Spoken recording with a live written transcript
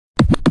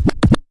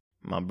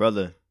My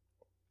brother.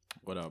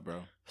 What up,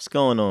 bro? What's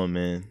going on,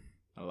 man?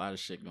 A lot of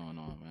shit going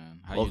on, man.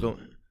 How Welcome. you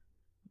doing?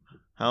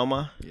 How am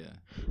I? Yeah.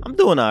 I'm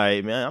doing all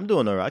right, man. I'm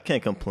doing all right. I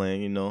can't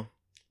complain, you know.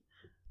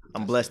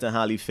 I'm That's blessed good. and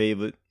highly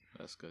favored.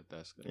 That's good.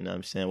 That's good. You know what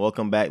I'm saying?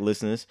 Welcome back,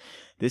 listeners.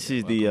 This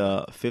is the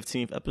welcome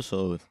 15th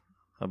episode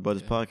of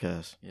Brothers Yeah.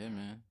 Podcast. Yeah,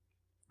 man.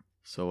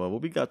 So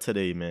what we got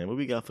today, man? What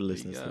we got for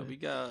listeners today? We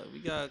got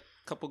a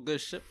couple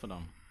good shit for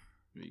them.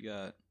 We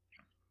got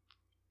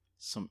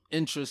some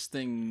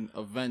interesting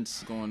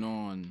events going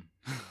on.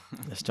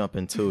 Let's jump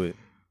into it.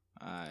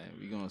 All right,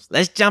 we gonna start.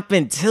 Let's jump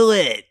into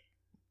it.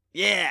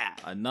 Yeah.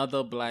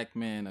 Another black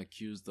man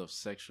accused of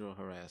sexual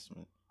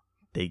harassment.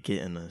 They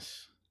getting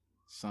us.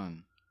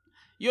 Son,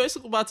 yo, it's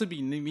about to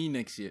be me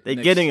next year. They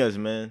getting us,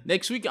 man.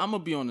 Next week, I'm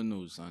gonna be on the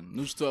news, son.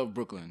 News 12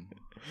 Brooklyn.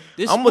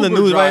 I'm on the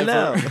news right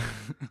now.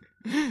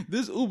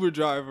 This Uber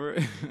driver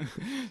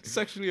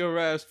sexually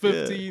harassed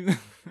 15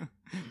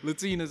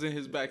 Latinas in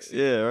his backseat.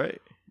 Yeah, right.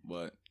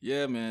 But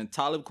yeah, man,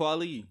 Talib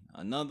Kweli,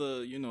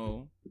 another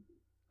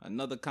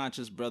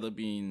conscious brother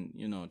being,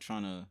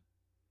 trying to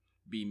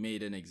be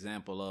made an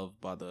example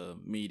of by the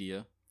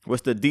media.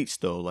 What's the deets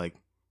though? Like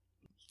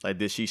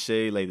did she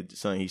say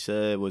something he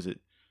said? Was it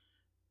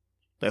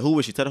like who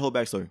was she? Tell the whole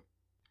backstory.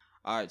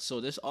 All right, so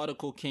this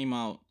article came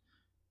out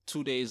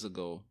 2 days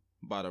ago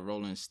by the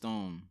Rolling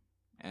Stone.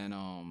 And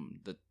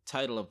the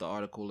title of the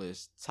article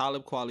is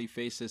Talib Kweli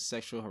faces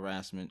sexual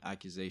harassment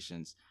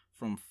accusations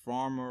from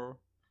former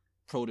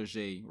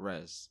protege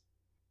Rez.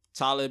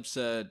 Talib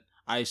said,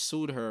 I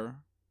sued her.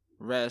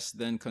 Rez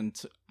then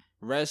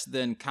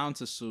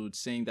countersued,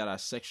 saying that I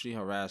sexually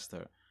harassed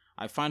her.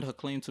 I find her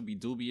claim to be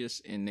dubious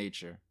in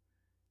nature,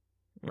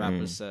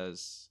 rapper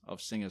says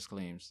of singer's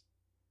claims.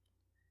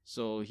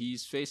 So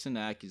he's facing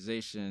the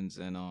accusations,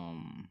 and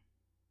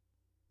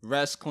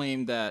Rez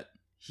claimed that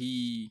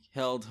he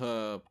held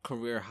her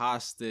career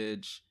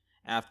hostage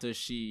after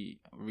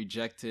she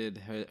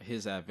rejected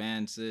his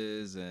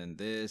advances and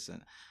this.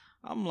 And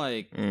I'm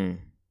like,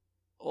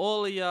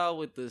 all of y'all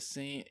with the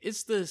same,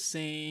 it's the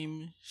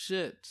same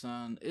shit,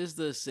 son. It's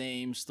the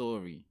same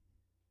story.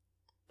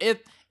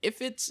 If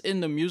it's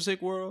in the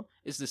music world,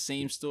 it's the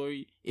same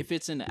story. If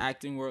it's in the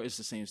acting world, it's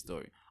the same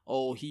story.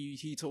 Oh,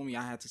 he told me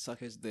I had to suck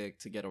his dick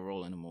to get a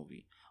role in a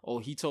movie. Oh,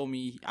 he told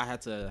me I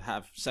had to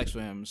have sex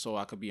with him so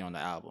I could be on the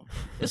album.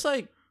 It's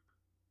like,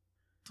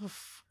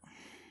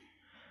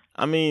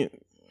 I mean,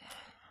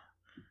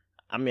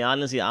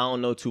 honestly, I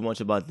don't know too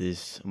much about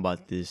this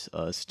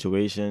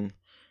situation.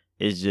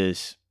 It's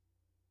just,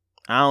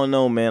 I don't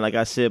know, man. Like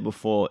I said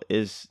before,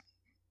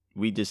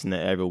 we just in the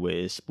era where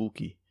it's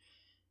spooky.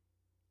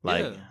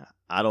 Like, yeah.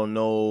 I don't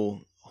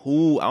know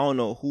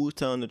who's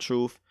telling the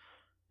truth.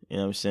 You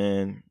know what I'm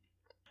saying?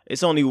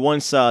 It's only one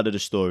side of the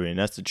story, and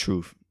that's the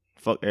truth.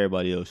 Fuck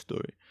everybody else's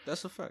story.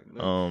 That's a fact.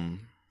 Like,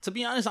 to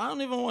be honest, I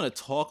don't even want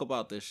to talk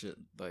about this shit.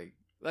 Like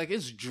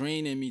it's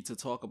draining me to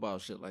talk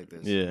about shit like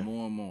this. Yeah.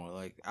 More and more.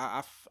 Like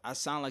I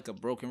sound like a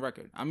broken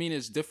record. I mean,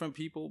 it's different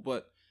people,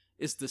 but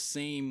it's the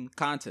same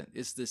content.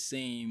 It's the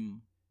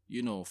same,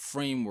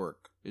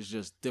 framework. It's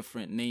just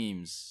different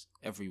names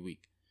every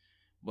week.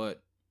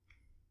 But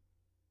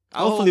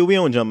hopefully we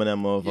don't jump in that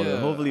motherfucker.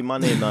 Yeah. Hopefully my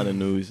name's not in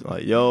the news.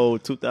 Like, yo,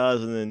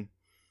 2000 and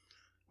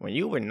when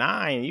you were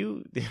 9,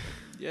 you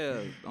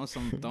yeah, on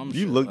some dumb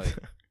you shit. looked. Like,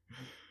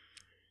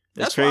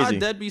 that's why crazy. I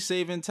dead be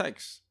saving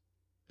texts.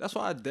 That's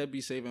why I dead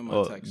be saving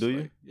my texts. Do you?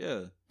 Like,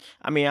 yeah.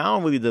 I mean, I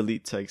don't really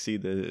delete text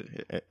either.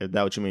 Is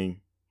that what you mean?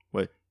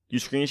 What, you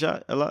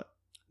screenshot a lot?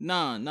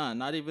 Nah,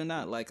 not even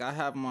that. Like I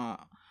have my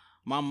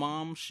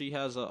mom. She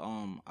has a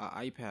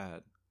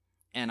iPad,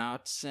 and I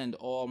send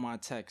all my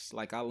texts.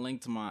 Like I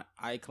linked my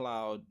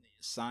iCloud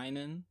sign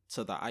in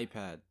to the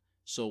iPad,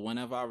 so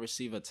whenever I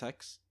receive a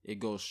text, it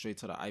goes straight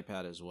to the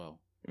iPad as well.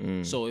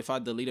 So if I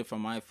delete it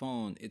from my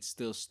phone, it's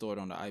still stored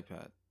on the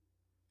iPad.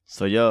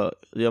 So your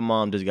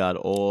mom just got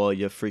all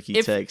your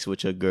freaky texts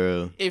with your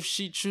girl. If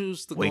she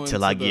chooses to wait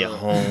till I get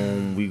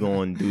home, we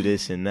gonna do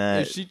this and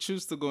that. If she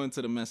chooses to go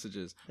into the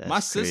messages, That's my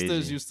sisters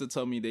crazy. used to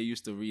tell me they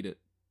used to read it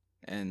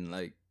and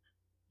like,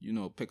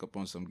 pick up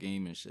on some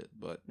game and shit.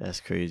 But that's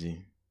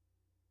crazy.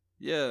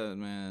 yeah,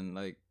 man,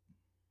 like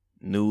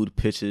Nude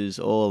pictures,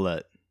 all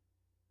that.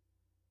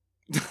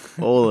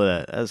 All of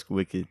that. That's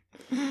wicked.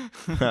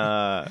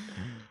 But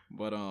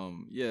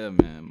yeah,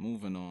 man,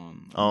 moving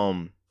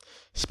on.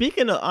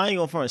 Speaking of, I ain't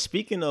gonna front.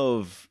 Speaking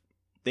of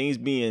things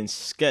being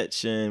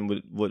sketch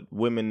and with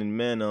women and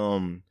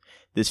men,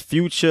 this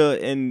Future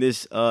and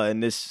this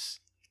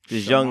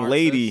young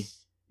lady. Says,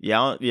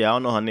 I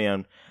don't know her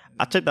name.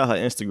 I checked out her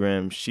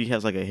Instagram. She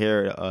has like a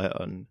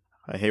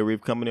hair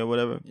weave company or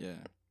whatever. Yeah.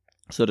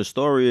 So the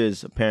story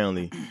is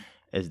apparently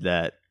is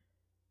that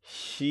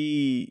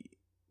she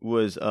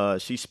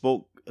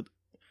spoke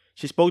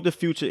to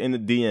Future in the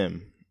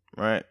DM,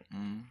 right?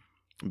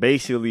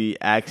 Basically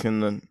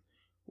asking them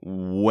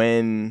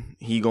when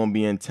he gonna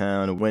be in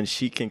town, when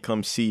she can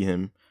come see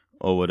him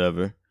or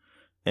whatever.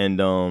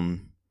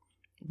 And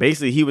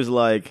basically he was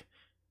like,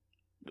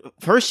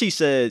 first she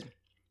said,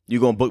 you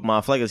gonna book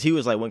my flight? Cause he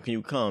was like, when can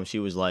you come? She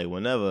was like,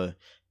 whenever.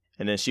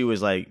 And then she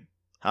was like,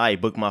 all right,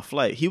 book my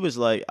flight. He was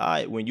like, all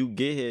right, when you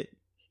get here,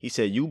 he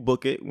said, you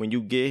book it. When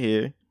you get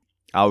here,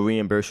 I'll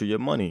reimburse you your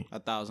money.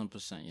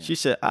 1,000%. Yeah. She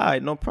said, all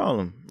right, no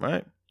problem,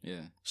 right?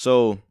 Yeah.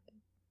 So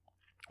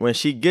when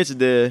she gets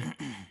there,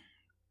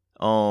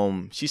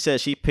 she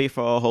said she paid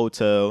for her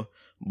hotel,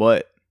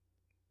 but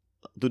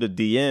through the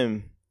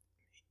DM,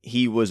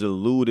 he was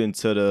alluding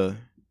to the,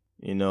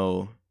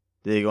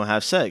 they're gonna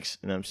have sex.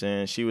 You know what I'm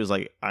saying? She was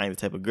like, I ain't the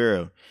type of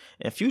girl.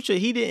 And Future,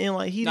 he didn't. It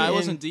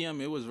wasn't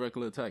DM, it was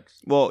regular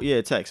text. Well,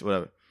 yeah, text,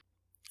 whatever.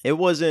 It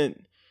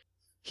wasn't,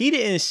 he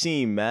didn't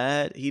seem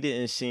mad. He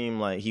didn't seem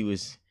like he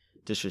was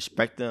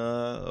disrespecting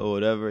her or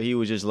whatever. He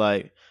was just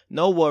like,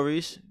 no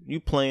worries. You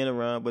playing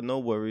around, but no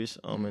worries.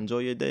 Enjoy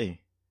your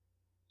day.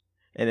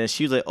 And then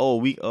she was like,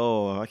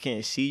 I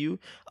can't see you.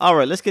 All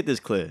right, let's get this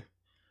clear.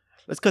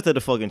 Let's cut to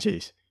the fucking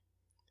chase.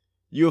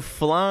 You're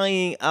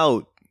flying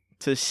out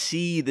to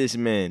see this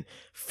man.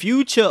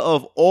 Future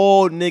of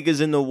all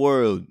niggas in the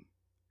world.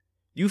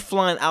 You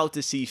flying out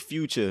to see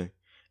Future,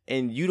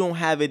 and you don't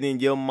have it in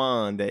your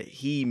mind that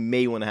he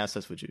may want to have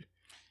sex with you.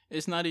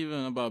 It's not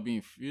even about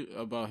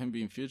about him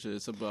being Future.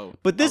 It's about.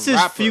 But this is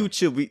rapper.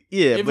 Future.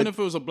 Even if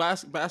it was a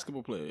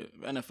basketball player,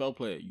 NFL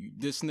player,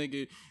 this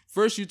nigga.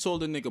 First, you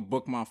told the nigga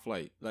book my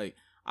flight. Like,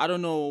 I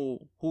don't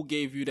know who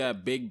gave you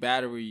that big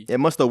battery. It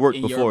must have worked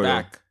in before your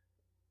back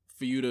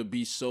for you to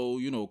be so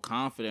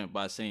confident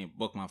by saying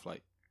book my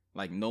flight.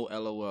 Like, no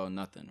LOL,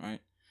 nothing, right?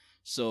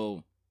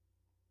 So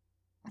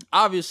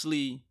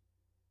obviously,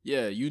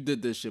 yeah, you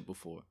did this shit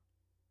before.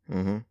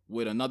 Mm-hmm.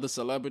 With another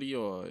celebrity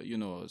or,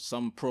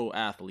 some pro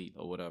athlete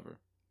or whatever.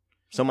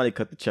 Somebody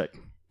cut the check.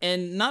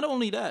 And not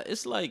only that,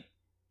 it's like,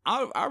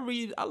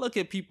 I look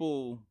at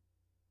people,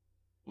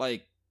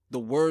 like, the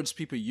words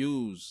people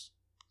use.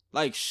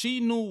 Like, she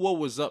knew what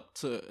was up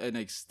to an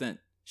extent.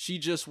 She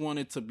just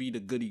wanted to be the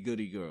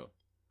goody-goody girl.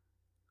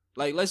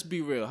 Like, let's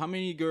be real. How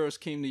many girls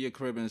came to your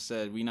crib and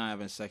said, we not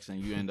having sex,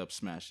 and you end up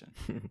smashing?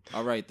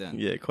 All right, then.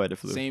 Yeah, quite a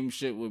few. Same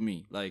shit with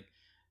me. Like,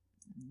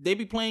 they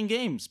be playing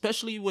games,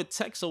 especially with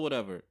text or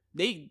whatever.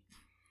 They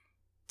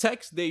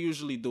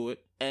usually do it.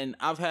 And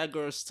I've had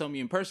girls tell me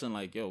in person,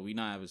 like, yo, we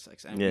not having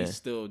sex. And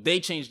they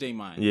change their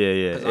mind.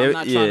 Yeah. I'm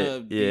not trying to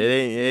be,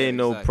 it ain't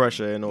no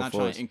pressure, ain't no not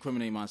force. trying to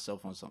incriminate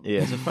myself on something.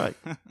 Yeah, it's a fact.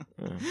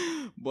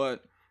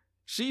 But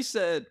she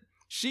said,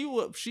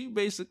 she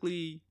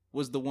basically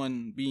was the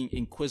one being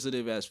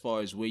inquisitive as far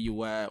as where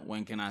you at,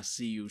 when can I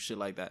see you, shit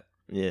like that.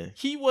 Yeah.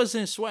 He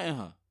wasn't sweating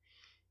her.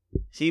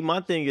 See,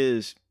 my thing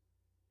is,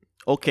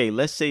 okay,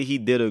 let's say he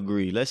did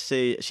agree. Let's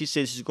say she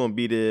said she's going to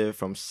be there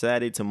from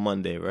Saturday to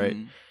Monday, right?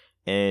 Mm-hmm.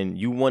 And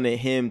you wanted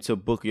him to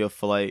book your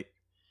flight,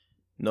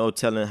 no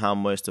telling how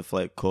much the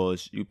flight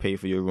costs. You pay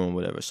for your room,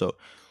 whatever. So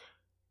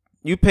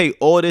you pay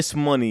all this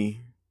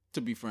money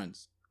to be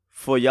friends.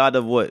 For y'all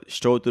to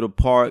stroll through the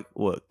park,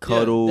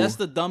 cuddle. Yeah, that's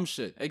the dumb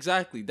shit.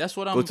 Exactly. That's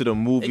what I'm. Go to the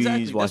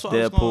movies, watch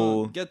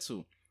Deadpool. Get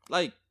to.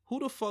 Like, who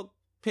the fuck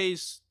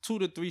pays 2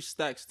 to 3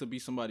 stacks to be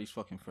somebody's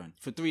fucking friend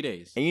for 3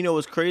 days? And you know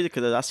what's crazy?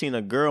 Because I seen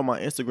a girl on my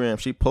Instagram.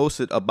 She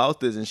posted about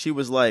this, and she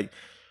was like,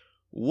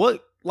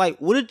 "What? Like,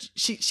 what did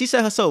she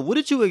said herself? What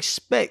did you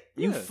expect?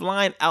 Yeah. You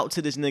flying out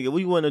to this nigga? What,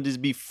 you want to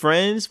just be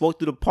friends? Walk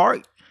through the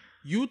park?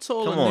 You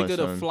told a nigga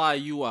to fly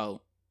you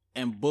out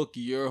and book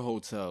your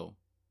hotel,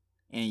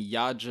 and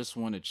y'all just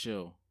want to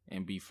chill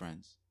and be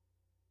friends.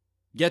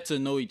 Get to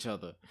know each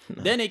other.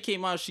 No. Then it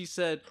came out, she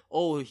said,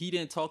 oh, he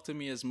didn't talk to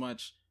me as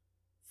much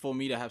for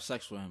me to have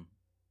sex with him.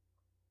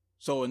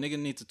 So a nigga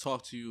need to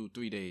talk to you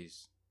 3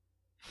 days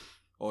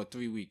or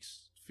 3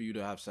 weeks for you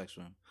to have sex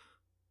with him.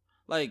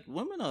 Like,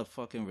 women are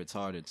fucking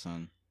retarded,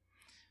 son.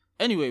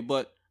 Anyway,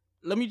 but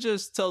let me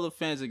just tell the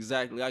fans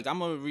exactly. Like, I'm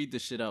going to read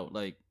this shit out.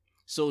 Like,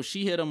 so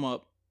she hit him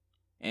up.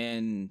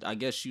 And I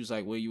guess she was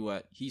like, where you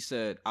at? He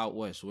said, out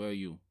west, where are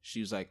you? She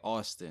was like,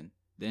 Austin.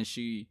 Then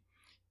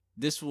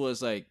this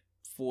was like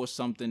 4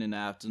 something in the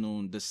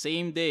afternoon. The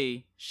same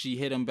day, she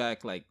hit him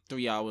back like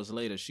 3 hours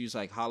later. She was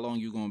like, how long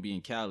you gonna be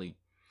in Cali?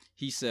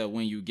 He said,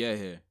 when you get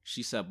here.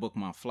 She said, book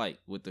my flight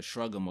with the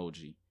shrug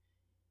emoji.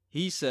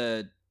 He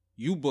said,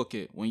 you book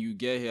it. When you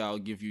get here, I'll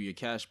give you your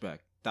cash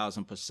back,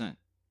 1,000%.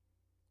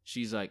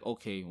 She's like,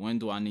 okay, when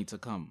do I need to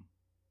come?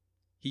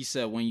 He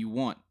said, when you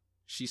want.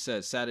 She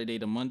said, Saturday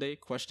to Monday, ?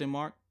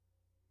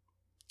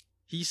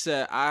 He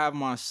said, I have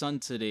my son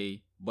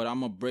today, but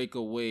I'm going to break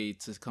away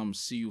to come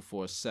see you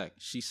for a sec.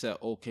 She said,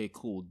 okay,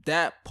 cool.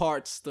 That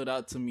part stood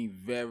out to me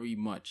very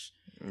much.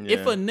 Yeah.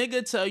 If a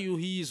nigga tell you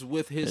he's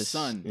with his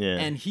son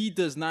and he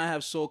does not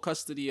have sole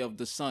custody of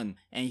the son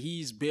and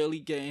he's barely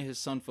getting his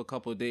son for a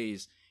couple of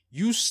days,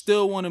 you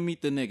still want to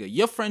meet the nigga.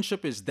 Your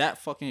friendship is that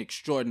fucking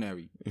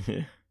extraordinary.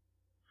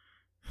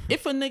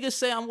 If a nigga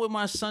say I'm with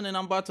my son and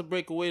I'm about to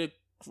break away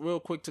real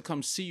quick to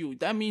come see you,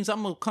 that means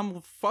I'm gonna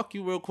come fuck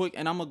you real quick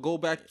and I'm gonna go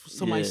back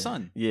to my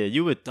son. Yeah,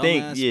 you would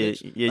think like,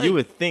 you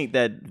would think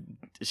that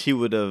she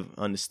would have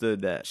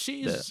understood that.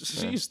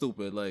 She's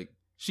stupid. Like,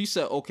 she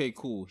said, okay,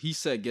 cool. He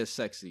said, get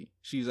sexy.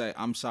 She's like,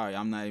 I'm sorry,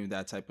 I'm not even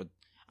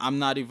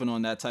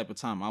on that type of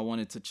time. I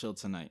wanted to chill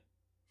tonight.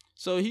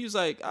 So he's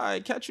like, all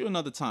right, catch you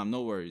another time,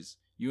 no worries.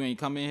 You ain't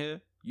coming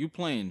here? You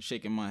playing,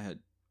 shaking my head.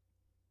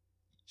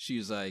 She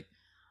was like,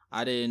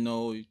 I didn't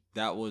know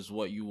that was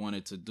what you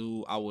wanted to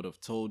do. I would have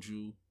told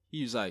you.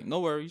 He was like, no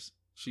worries.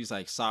 She's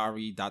like,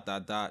 sorry, ...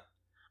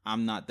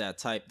 I'm not that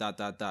type, ...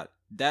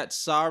 That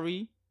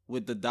sorry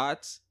with the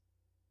dots,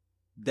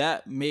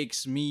 that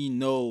makes me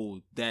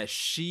know that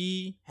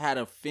she had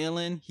a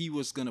feeling he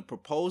was going to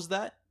propose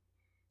that.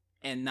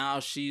 And now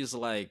she's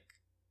like,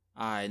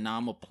 all right, now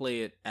I'm going to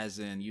play it as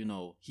in, you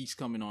know, he's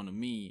coming on to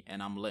me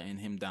and I'm letting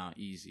him down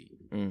easy.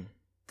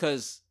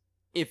 Because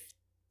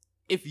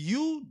if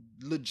you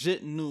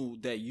legit knew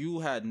that you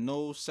had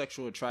no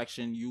sexual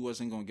attraction, you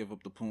wasn't going to give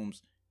up the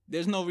pooms,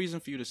 there's no reason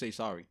for you to say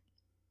sorry.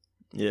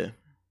 Yeah.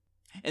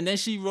 And then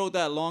she wrote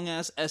that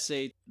long-ass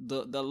essay,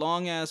 the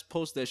long-ass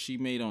post that she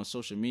made on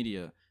social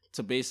media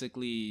to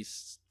basically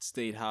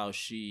state how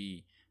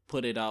she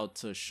put it out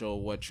to show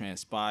what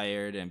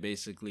transpired and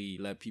basically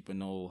let people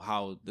know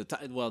how the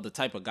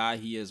type of guy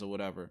he is or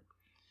whatever.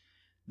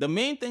 The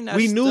main thing that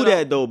we knew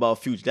that though about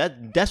Future.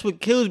 That's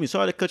what kills me.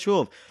 Sorry to cut you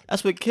off.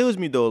 That's what kills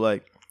me though.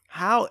 Like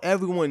how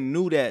everyone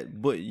knew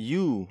that, but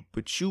you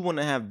want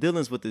to have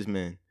dealings with this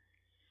man.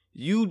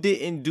 You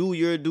didn't do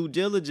your due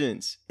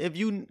diligence. If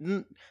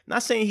you,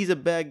 not saying he's a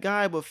bad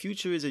guy, but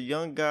Future is a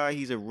young guy.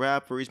 He's a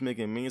rapper. He's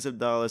making millions of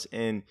dollars,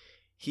 and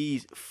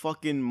he's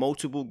fucking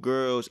multiple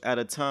girls at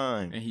a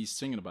time. And he's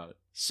singing about it.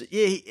 So,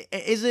 yeah,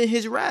 it's in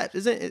his rap.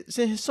 It's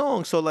in his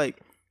song. So like,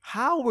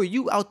 how were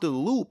you out the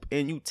loop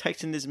and you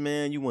texting this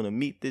man? You want to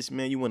meet this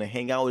man? You want to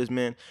hang out with this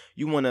man?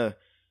 You want to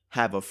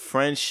have a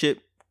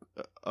friendship,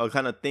 a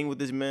kind of thing with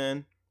this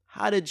man?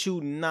 How did you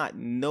not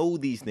know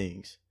these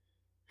things?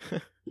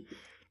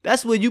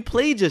 That's where you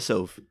played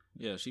yourself.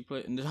 Yeah, she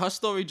played. Her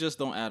story just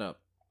don't add up.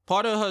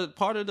 Part of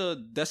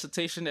the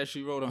dissertation that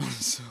she wrote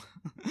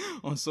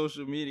on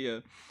social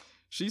media,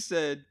 she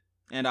said,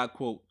 and I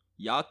quote,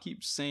 "Y'all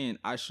keep saying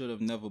I should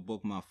have never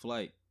booked my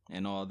flight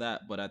and all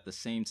that, but at the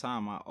same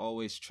time, I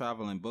always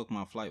travel and book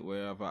my flight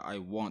wherever I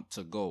want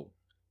to go."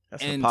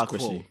 That's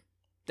hypocrisy. Quote.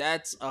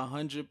 That's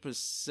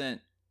 100%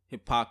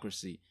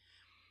 hypocrisy.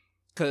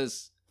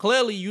 Because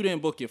clearly you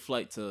didn't book your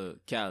flight to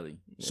Cali.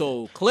 Yeah.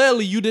 So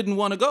clearly you didn't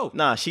want to go.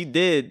 Nah, she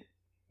did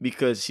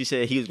because she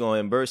said he was going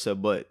to reimburse her,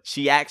 but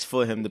she asked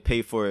for him to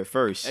pay for it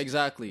first.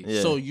 Exactly.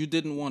 Yeah. So you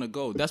didn't want to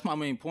go. That's my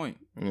main point.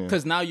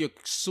 Because now you're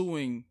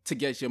suing to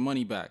get your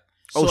money back.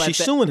 So she's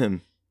suing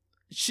him.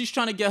 She's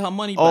trying to get her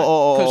money back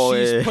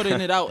because she's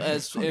putting it out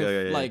as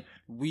if like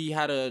we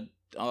had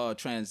a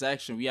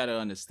transaction, we had an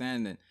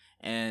understanding,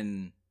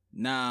 and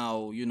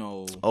now, you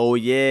know. Oh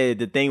yeah,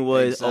 the thing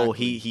was,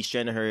 he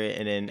stranded her,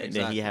 and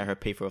then he had her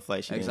pay for a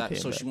flight. She exactly.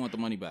 So she want the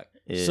money back.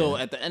 Yeah. So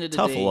at the end of the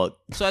Tough luck.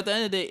 So at the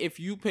end of the day, if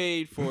you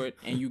paid for it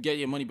and you get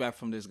your money back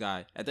from this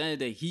guy, at the end of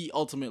the day, he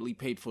ultimately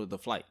paid for the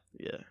flight.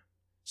 Yeah.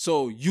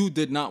 So you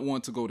did not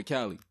want to go to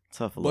Cali.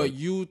 Tough luck. But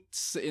you're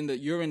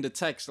in the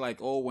text like,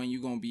 oh, when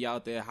you gonna be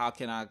out there? How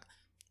can I?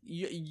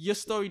 Your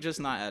story just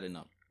not adding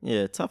up.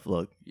 Yeah, tough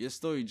luck. Your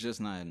story just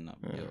not adding up.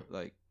 Yeah. Yo,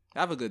 like,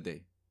 have a good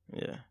day.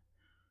 Yeah.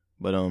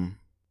 But what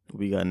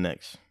we got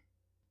next?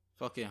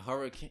 Fucking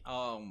hurricane.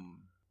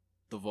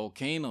 The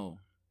volcano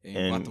in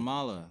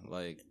Guatemala.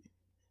 Like,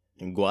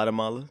 in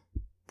Guatemala.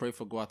 Pray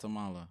for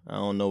Guatemala. I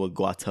don't know what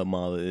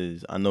Guatemala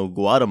is. I know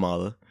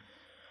Guatemala,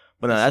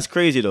 but nah, that's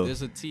crazy though.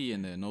 There's a T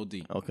in there, no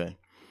D. Okay.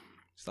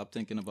 Stop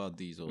thinking about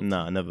D's.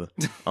 Nah, never.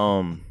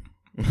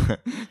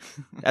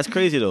 That's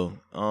crazy though.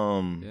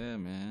 Yeah,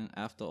 man.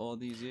 After all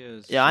these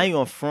years. Yeah, I ain't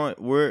gonna front.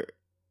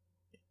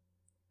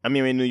 In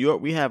New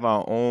York, we have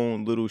our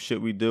own little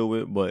shit we deal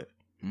with, but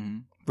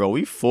bro,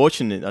 we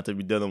fortunate not to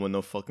be dealing with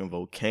no fucking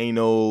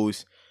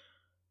volcanoes,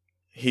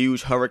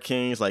 huge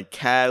hurricanes like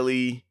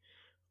Cali.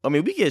 I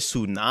mean, we get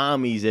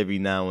tsunamis every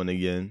now and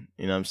again,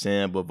 you know what I'm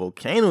saying? But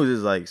volcanoes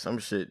is like some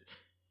shit.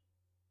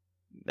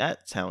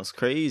 That sounds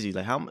crazy.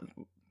 Like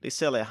they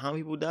said like how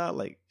many people died?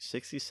 Like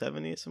 60,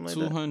 70 or something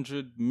like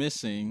 200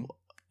 missing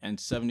and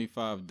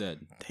 75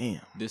 dead.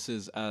 Damn. This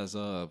is as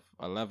of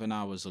 11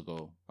 hours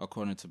ago,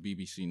 according to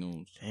BBC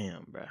News.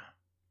 Damn, bro.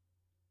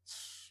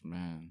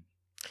 Man.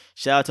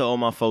 Shout out to all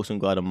my folks in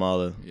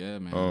Guatemala. Yeah,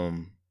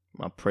 man.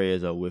 My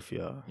prayers are with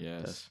y'all.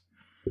 Yes.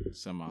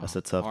 That's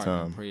a tough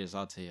time. Prayers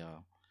out to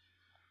y'all.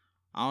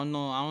 I don't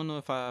know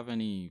if I have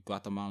any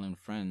Guatemalan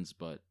friends,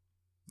 but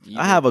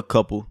I have a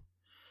couple.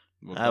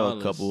 Like,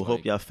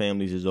 Hope y'all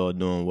families is all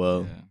doing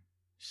well. Yeah.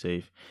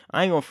 Safe.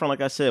 I ain't gonna front, like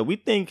I said, we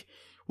think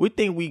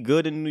we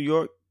good in New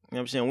York. You know what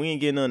I'm saying? We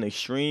ain't getting nothing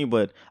extreme,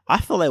 but I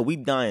feel like we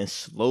dying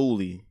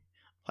slowly.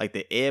 Like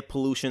the air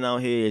pollution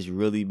out here is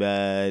really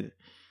bad.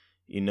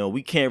 You know,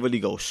 we can't really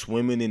go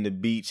swimming in the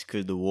beach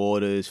because the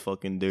water is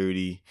fucking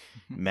dirty,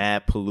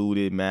 mad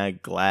polluted,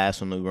 mad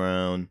glass on the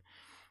ground.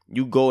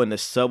 You go in the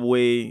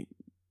subway,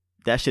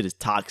 that shit is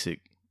toxic.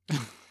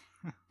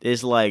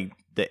 It's like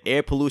the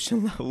air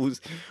pollution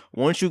levels.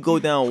 Once you go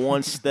down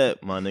one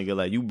step, my nigga,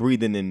 like you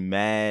breathing in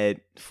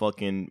mad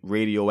fucking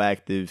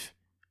radioactive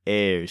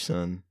air,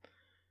 son.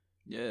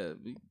 Yeah,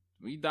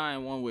 we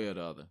dying one way or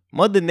the other.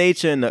 Mother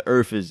Nature and the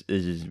earth is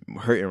just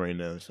hurting right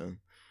now, son.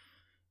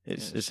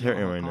 It's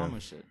hurting right now.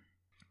 Shit.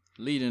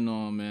 Leading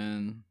on,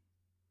 man.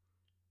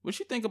 What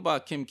you think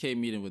about Kim K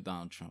meeting with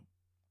Donald Trump?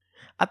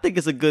 I think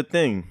it's a good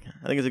thing.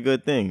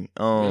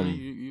 Really?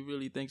 You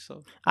really think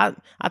so? I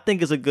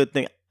think it's a good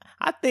thing.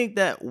 I think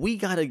that we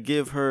gotta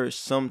give her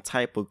some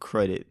type of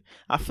credit.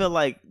 I feel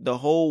like the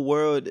whole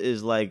world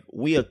is like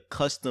we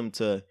accustomed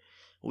to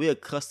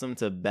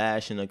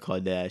bashing the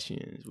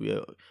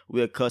Kardashians.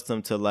 We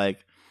accustomed to like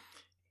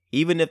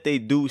even if they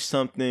do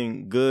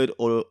something good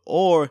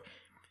or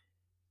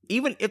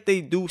even if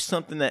they do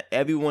something that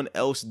everyone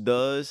else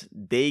does,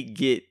 they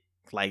get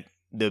like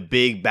the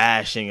big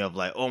bashing of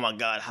like, oh my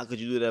God, how could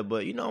you do that?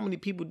 But you know how many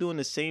people doing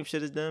the same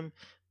shit as them?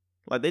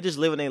 Like they just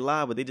living their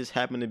life, but they just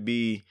happen to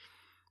be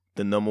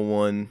the number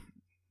one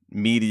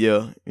media, you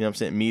know what I'm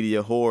saying?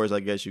 Media whores, I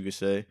guess you could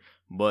say.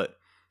 But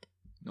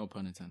no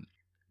pun intended.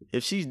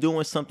 If she's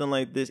doing something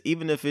like this,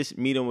 even if it's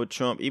meeting with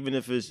Trump, even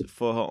if it's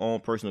for her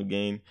own personal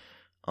gain,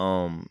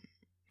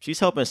 she's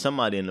helping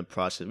somebody in the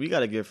process. We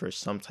gotta give her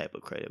some type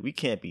of credit. We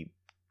can't be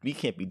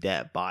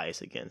that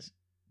biased against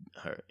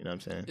her. You know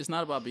what I'm saying? It's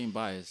not about being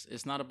biased.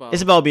 It's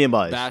about being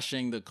biased.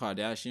 Bashing the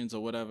Kardashians or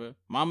whatever.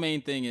 My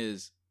main thing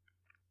is,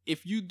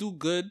 if you do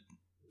good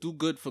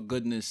for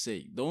goodness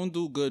sake. Don't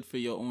do good for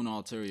your own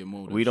ulterior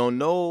motives. We don't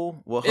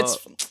know what her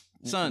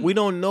son. We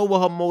don't know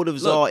what her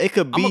motives are. It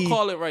could be. I'm gonna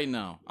call it right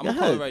now.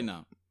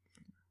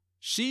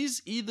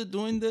 She's either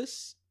doing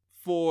this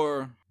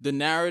for the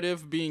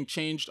narrative being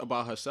changed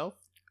about herself,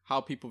 how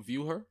people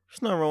view her.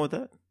 There's nothing wrong with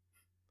that.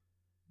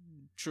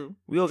 True.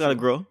 We all gotta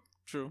grow.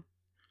 True.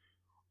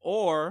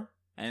 Or,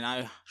 and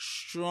I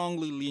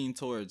strongly lean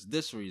towards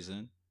this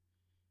reason,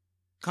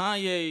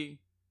 Kanye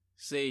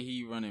say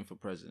he running for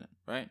president,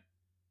 right?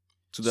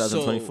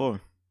 2024.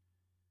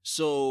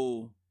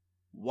 So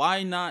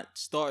why not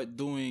start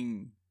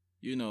doing,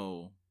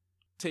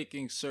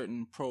 taking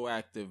certain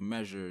proactive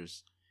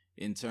measures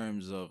in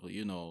terms of,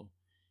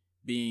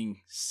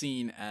 being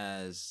seen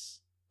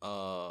as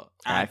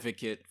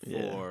advocate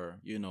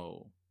for,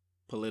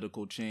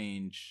 political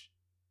change,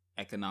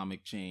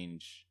 economic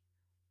change,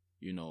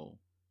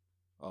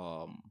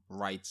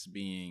 rights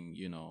being,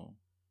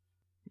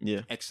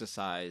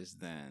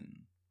 exercised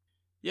and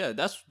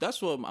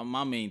that's what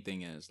my main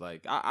thing is.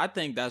 Like, I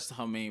think that's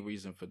her main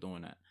reason for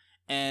doing that.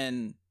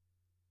 And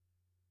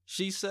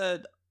she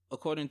said,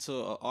 according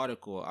to an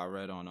article I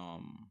read on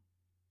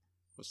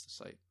what's the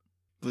site?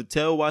 But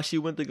tell why she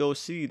went to go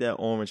see that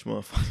orange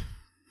motherfucker.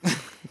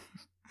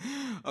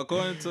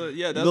 According to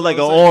that's look like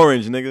an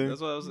orange, nigga.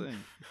 That's what I was saying.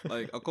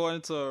 Like,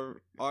 according to an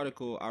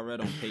article I read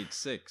on page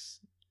 6,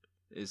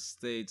 it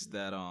states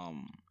that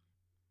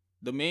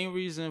the main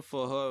reason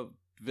for her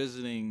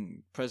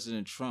visiting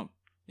President Trump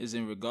is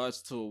in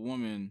regards to a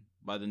woman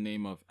by the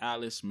name of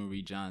Alice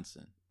Marie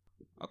Johnson.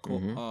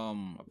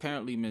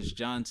 Apparently Miss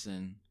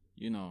Johnson,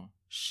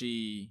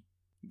 she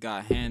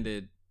got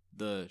handed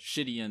the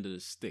shitty end of the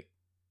stick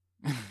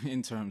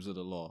in terms of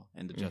the law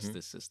and the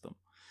justice system.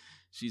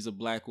 She's a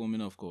black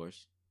woman, of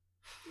course.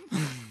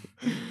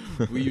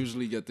 We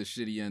usually get the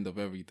shitty end of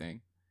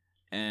everything.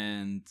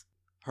 And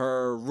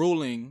her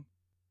ruling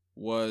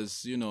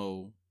was,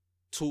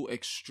 too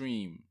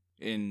extreme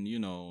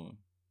in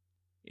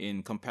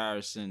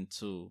comparison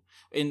to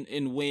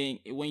in weighing,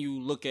 when you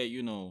look at,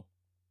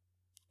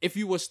 if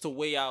you was to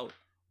weigh out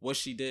what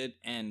she did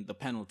and the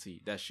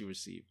penalty that she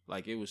received,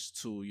 like, it was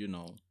too,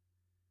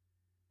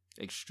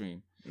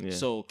 extreme. Yeah.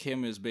 So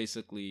Kim is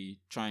basically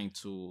trying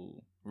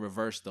to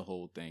reverse the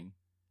whole thing,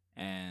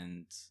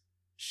 and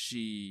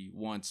she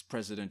wants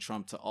President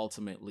Trump to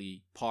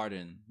ultimately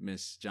pardon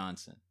Miss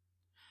Johnson.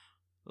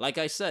 Like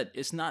I said,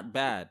 it's not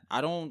bad.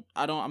 I'm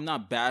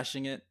not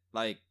bashing it.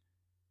 Like,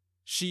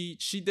 she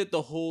did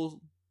the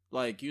whole,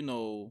 like,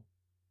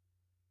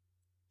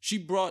 she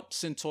brought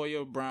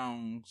Cyntoia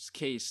Brown's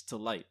case to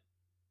light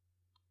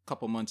a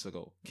couple months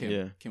ago,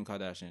 Kim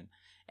Kardashian.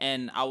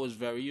 And I was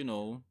very,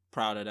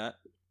 proud of that.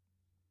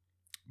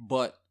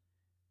 But,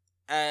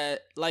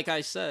 like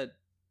I said,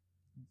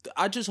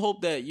 I just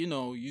hope that,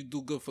 you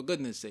do good for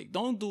goodness sake.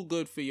 Don't do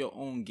good for your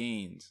own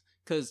gains.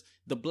 Because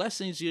the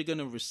blessings you're going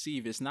to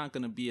receive is not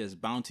going to be as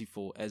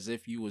bountiful as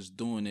if you was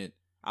doing it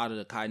out of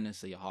the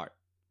kindness of your heart.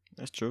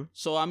 That's true.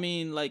 So, I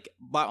mean, like,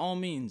 by all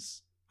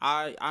means,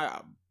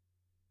 I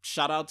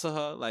shout out to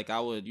her. Like, I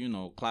would,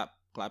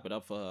 clap it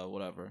up for her,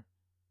 whatever.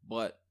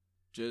 But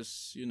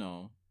just,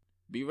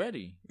 be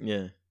ready.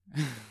 Yeah.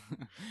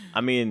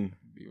 I mean,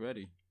 be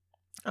ready.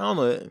 I don't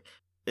know.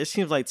 It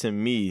seems like to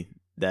me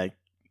that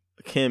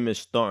Kim is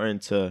starting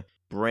to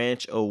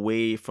branch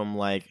away from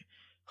like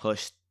her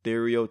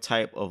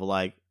stereotype of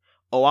like,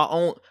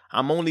 oh,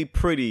 I'm only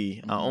pretty.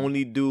 Mm-hmm. I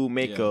only do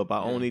makeup.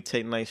 I only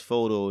take nice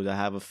photos. I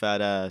have a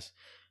fat ass.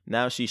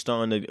 Now she's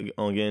starting to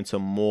get into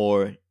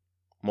more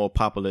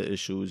popular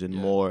issues and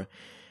more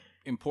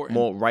important,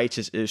 more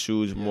righteous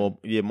issues, more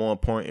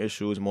important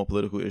issues, more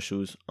political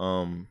issues.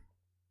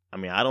 I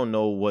mean, I don't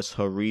know what's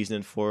her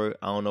reason for it.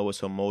 I don't know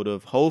what's her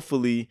motive.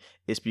 Hopefully,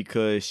 it's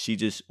because she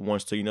just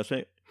wants to, what I'm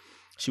saying?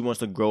 She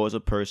wants to grow as a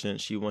person.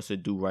 She wants to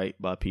do right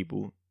by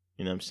people.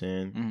 You know what I'm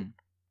saying? Mm-hmm.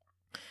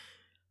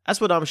 That's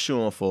what I'm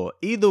shooting for.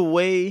 Either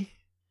way,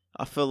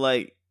 I feel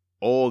like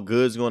all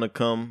good's going to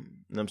come.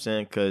 You know what I'm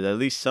saying? Because at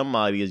least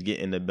somebody is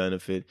getting the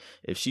benefit.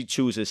 If she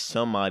chooses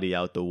somebody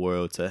out the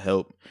world to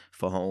help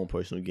for her own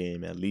personal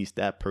gain, at least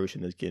that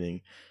person is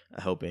getting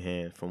a helping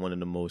hand from one of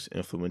the most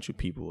influential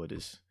people of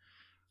this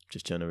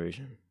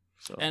generation.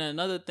 So. And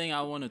another thing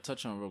I want to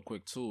touch on real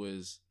quick too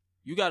is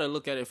you got to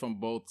look at it from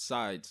both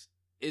sides.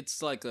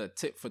 It's like a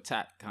tit for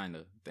tat kind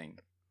of thing.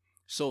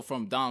 So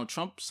from Donald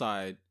Trump's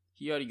side,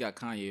 he already got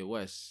Kanye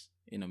West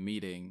in a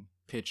meeting,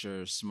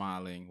 picture,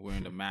 smiling,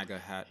 wearing the MAGA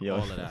hat, all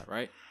of that,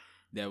 right?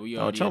 That we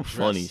already Trump addressed,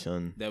 funny,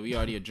 son. That we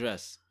already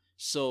addressed.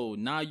 So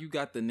now you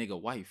got the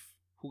nigga wife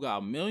who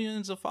got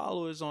millions of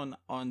followers on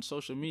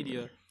social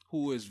media,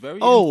 who is very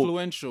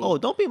influential. Oh,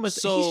 don't be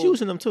mistaken. So he's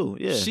using them too.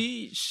 Yeah.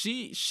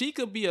 She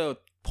could be a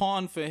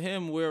pawn for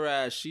him,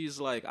 whereas she's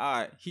like, all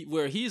right,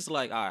 he's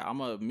like, all right, I'm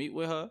gonna meet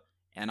with her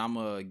and I'm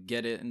gonna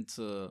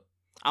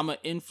I'm gonna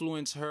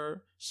influence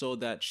her so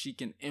that she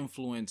can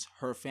influence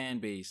her fan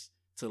base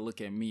to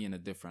look at me in a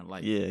different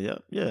light. Yeah.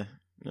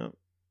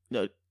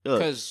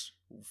 Because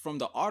from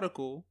the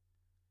article,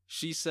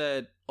 she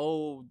said,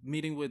 "Oh,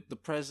 meeting with the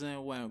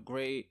president went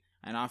great,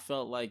 and I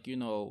felt like, you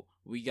know,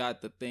 we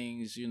got the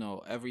things, you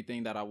know,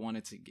 everything that I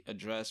wanted to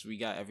address. We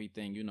got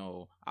everything, you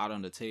know, out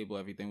on the table.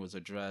 Everything was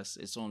addressed.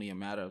 It's only a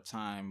matter of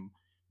time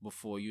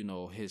before, you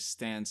know, his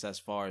stance as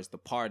far as the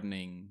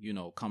pardoning, you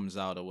know, comes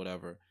out or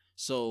whatever."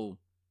 So,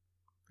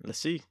 let's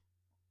see.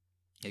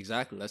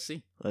 Exactly. Let's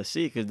see.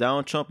 Because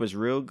Donald Trump is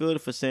real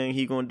good for saying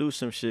he gonna do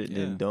some shit,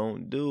 then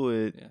don't do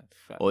it,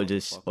 or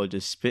just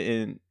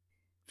spitting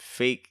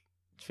fake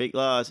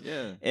lies.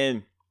 Yeah.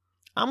 And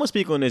I'm gonna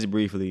speak on this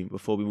briefly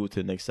before we move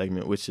to the next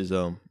segment, which is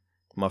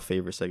my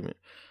favorite segment.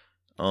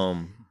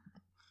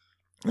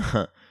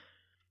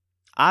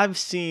 I've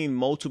seen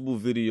multiple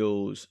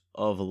videos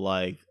of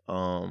like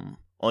on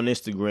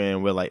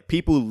Instagram where like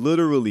people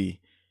literally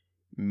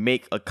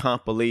make a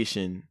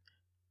compilation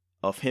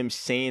of him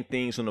saying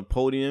things on the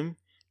podium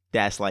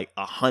that's like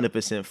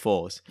 100%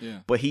 false. Yeah.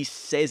 But he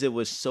says it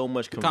with so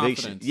much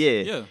conviction.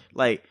 Confidence. Yeah.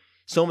 Like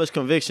so much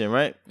conviction,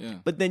 right? Yeah.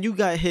 But then you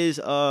got his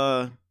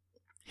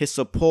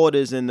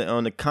supporters on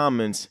the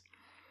comments,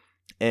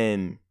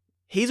 and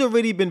he's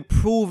already been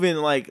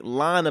proven like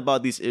lying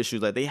about these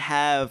issues. Like they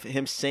have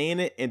him saying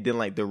it and then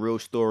like the real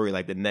story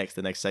like the next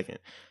second.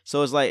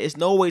 So it's like it's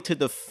no way to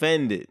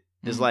defend it.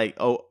 It's like,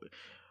 all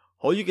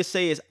you can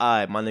say is, "All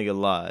right, my nigga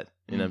lied."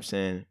 You know what I'm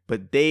saying?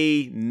 But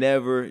they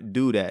never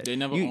do that. They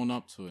never own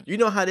up to it. You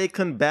know how they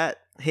combat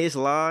his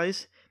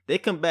lies? They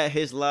combat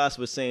his lies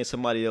with saying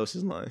somebody else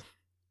is lying.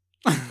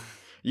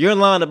 You're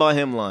lying about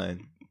him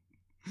lying.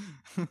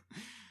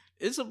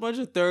 It's a bunch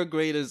of third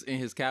graders in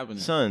his cabinet.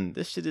 Son,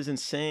 this shit is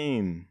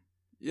insane.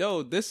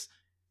 Yo, this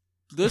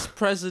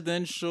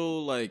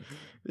presidential like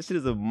this shit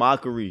is a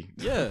mockery.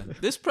 Yeah,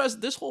 this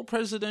whole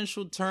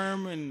presidential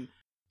term and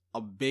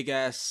a big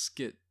ass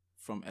skit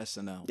from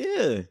SNL.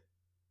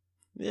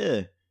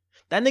 Yeah.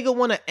 That nigga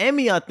won an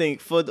Emmy, I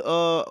think,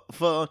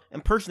 for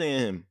impersonating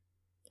him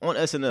on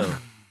SNL.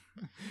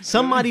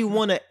 Somebody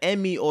won an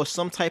Emmy or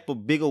some type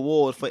of big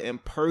award for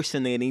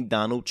impersonating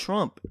Donald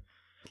Trump.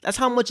 That's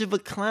how much of a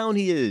clown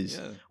he is.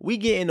 Yeah. We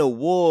getting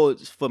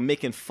awards for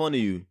making fun of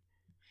you.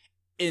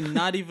 In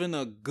not even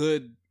a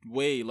good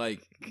way.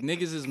 Like,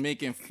 niggas is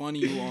making fun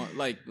of you on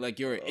like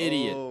you're an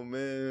idiot. Oh,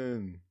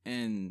 man.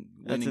 And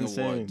winning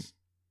awards.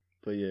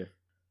 But yeah.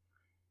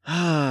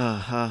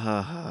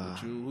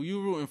 Who you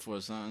rooting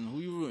for, son? Who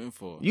you rooting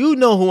for? You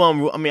know who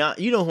I'm.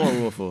 you know who I'm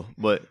rooting for.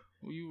 But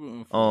who you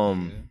rooting for?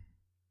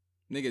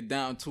 Nigga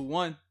down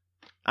 2-1.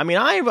 I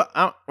ain't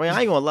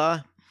gonna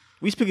lie.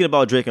 We speaking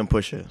about Drake and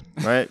Pusha,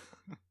 right?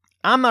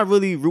 I'm not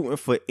really rooting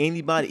for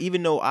anybody,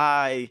 even though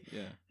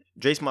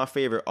Drake's my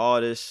favorite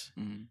artist.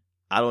 Mm-hmm.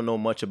 I don't know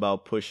much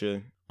about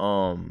Pusha.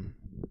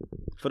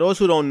 For those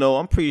who don't know,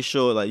 I'm pretty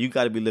sure like you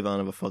got to be living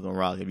under a fucking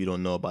rock if you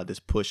don't know about this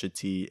Pusha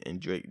T and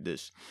Drake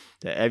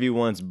that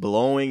everyone's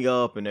blowing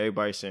up and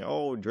everybody's saying,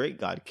 "Oh, Drake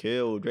got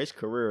killed. Drake's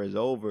career is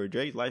over.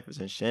 Drake's life is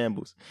in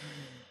shambles."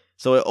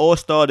 So it all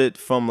started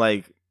from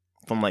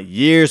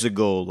years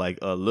ago. Like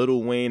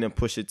Lil Wayne and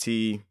Pusha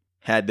T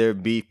had their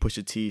beef.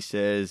 Pusha T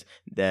says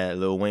that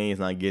Lil Wayne's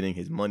not getting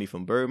his money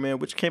from Birdman,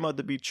 which came out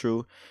to be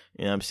true.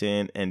 You know what I'm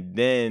saying? And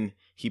then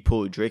he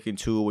pulled Drake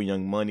into it with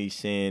Young Money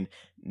saying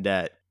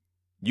that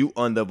you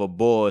under a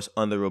boss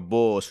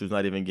who's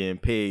not even getting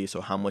paid. So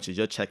how much is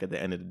your check at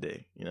the end of the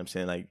day? You know what I'm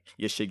saying? Like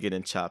your shit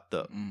getting chopped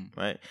up,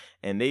 right?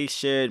 And they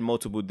shared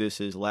multiple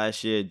disses.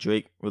 Last year,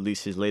 Drake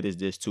released his latest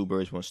diss, Two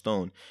Birds, One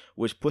Stone,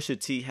 which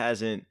Pusha T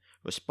hasn't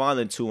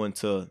responded to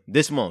until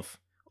this month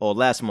or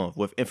last month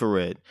with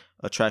Infrared,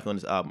 a track on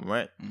this album,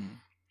 right?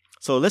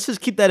 So let's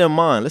just keep that in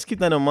mind. Let's keep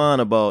that in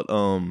mind about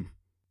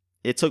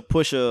it took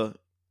Pusha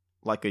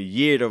like a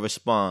year to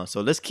respond.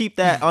 So let's keep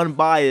that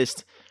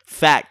unbiased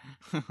fact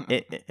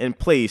in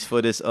place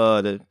for this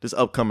this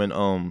upcoming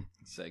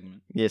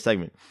segment. Yeah,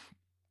 segment.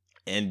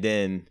 And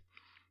then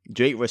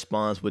Drake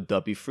responds with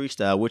Duppy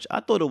Freestyle, which I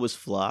thought it was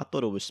fly. I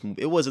thought it was smooth.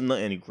 It wasn't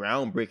nothing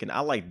groundbreaking.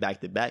 I like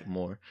Back to Back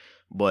more,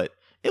 but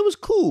it was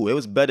cool. It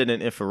was better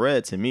than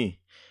Infrared to me.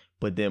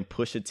 But then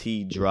Pusha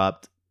T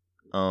dropped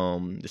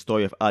the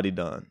story of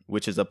Adidon,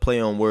 which is a play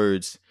on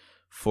words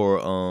for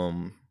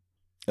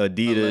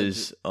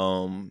Adidas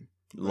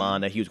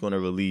line that he was going to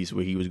release,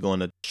 where he was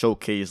going to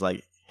showcase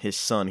like his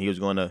son.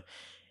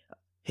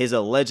 His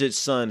alleged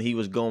son, he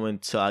was going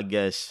to, I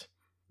guess,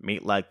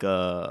 make like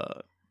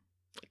a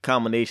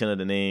combination of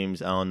the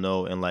names, I don't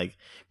know, and like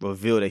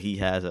reveal that he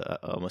has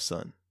a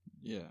son.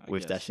 Yeah,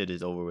 which that shit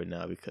is over with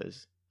now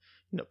because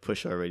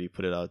Push already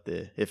put it out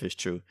there. If it's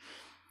true,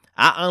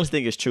 I honestly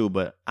think it's true,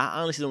 but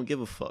I honestly don't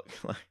give a fuck.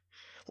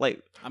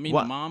 Like I mean,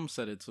 Mom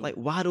said it too. Like,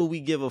 why do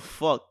we give a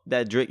fuck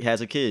that Drake has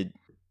a kid?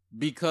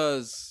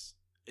 Because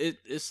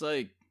it's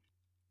like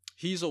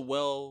he's a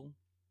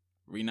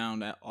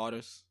well-renowned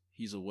artist.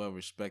 He's a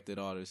well-respected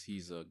artist.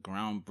 He's a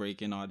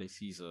groundbreaking artist.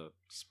 He's a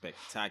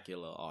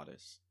spectacular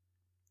artist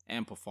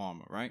and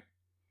performer, right?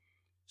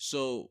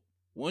 So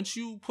once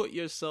you put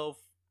yourself,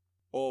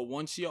 or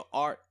once your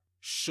art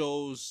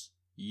shows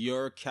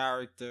your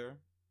character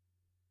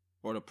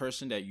or the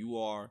person that you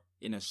are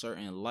in a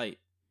certain light,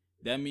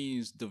 that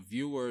means the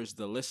viewers,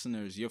 the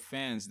listeners, your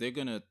fans, they're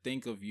going to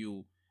think of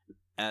you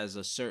as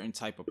a certain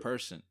type of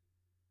person.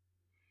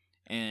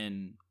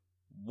 And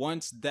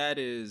once that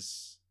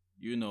is,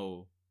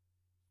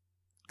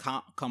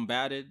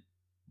 combated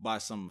by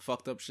some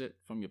fucked up shit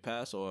from your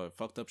past or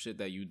fucked up shit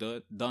that you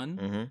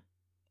done,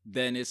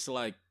 then it's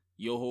like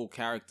your whole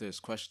character is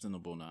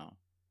questionable now.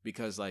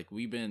 Because like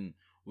we've been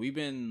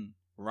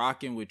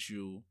rocking with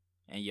you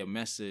and your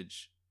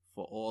message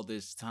for all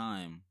this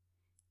time,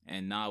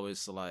 and now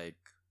it's like,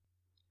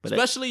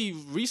 especially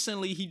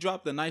recently, he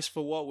dropped the Nice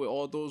for What with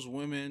all those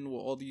women,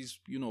 with all these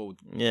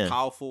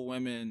powerful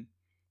women,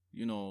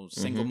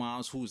 single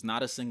moms who's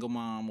not a single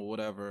mom or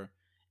whatever,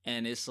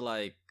 and it's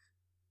like,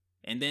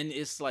 and then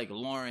it's like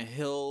Lauryn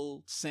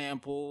Hill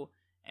sample,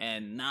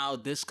 and now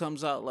this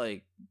comes out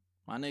like,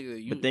 my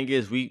nigga. The thing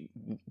is, we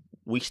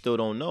still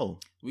don't know.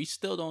 We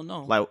still don't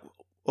know. Like,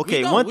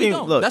 okay, one thing.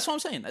 Look, that's what I'm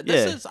saying.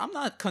 This is. I'm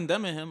not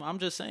condemning him. I'm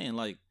just saying,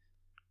 like,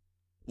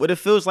 what it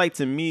feels like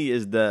to me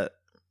is that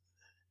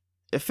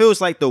it feels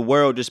like the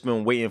world just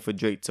been waiting for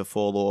Drake to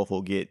fall off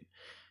or get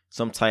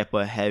some type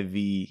of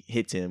heavy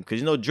hit to him.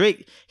 Because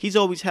Drake, he's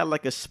always had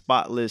like a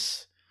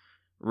spotless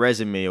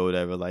resume or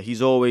whatever. Like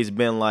he's always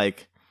been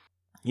like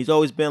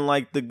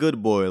the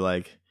good boy.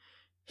 Like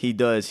he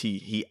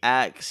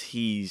acts,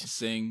 he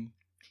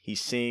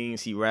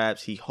sings, he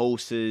raps, he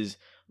hosts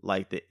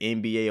like the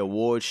NBA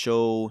award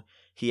show.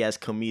 He has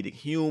comedic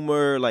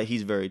humor. Like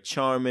he's very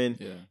charming.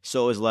 Yeah.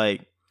 So it's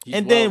like,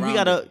 and then we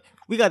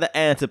got to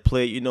add to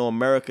play.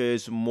 America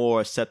is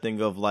more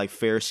accepting of like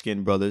fair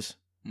skinned brothers,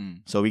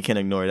 so we can't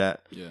ignore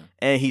that. Yeah.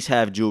 And he's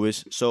half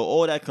Jewish, so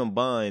all that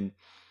combined,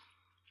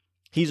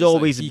 he's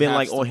always been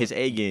like on his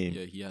A game.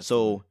 Yeah, he has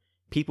so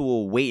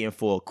people were waiting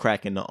for a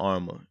crack in the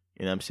armor.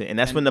 You know what I'm saying? And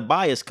that's when the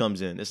bias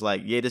comes in. It's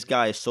like, yeah, this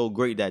guy is so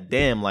great that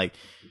damn, like,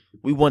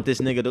 we want this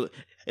nigga to.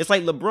 It's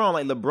like LeBron.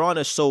 Like LeBron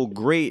is so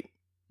great.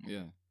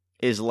 Yeah.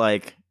 It's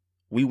like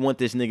we want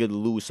this nigga to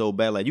lose so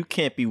bad. Like you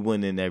can't be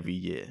winning every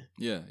year.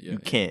 Yeah. You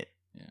can't.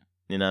 Yeah.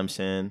 You know what I'm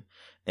saying?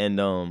 And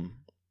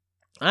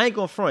I ain't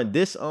gonna front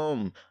this.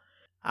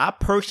 I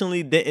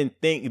personally didn't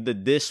think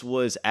that this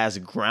was as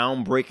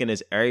groundbreaking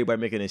as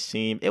everybody making it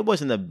seem. It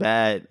wasn't a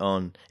bad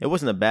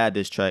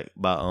diss track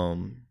by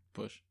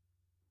Push.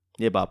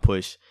 Yeah, by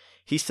Push.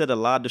 He said a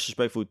lot of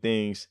disrespectful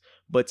things,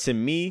 but to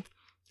me,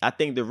 I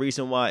think the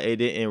reason why it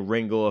didn't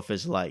ring off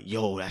as like,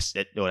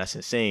 that's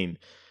insane,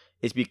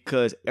 is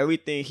because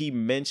everything he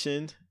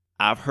mentioned,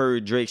 I've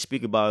heard Drake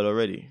speak about it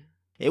already.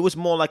 It was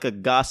more like a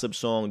gossip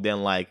song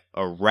than like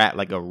a rap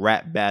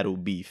battle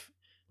beef.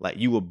 Like,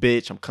 you a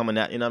bitch, I'm coming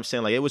out, you know what I'm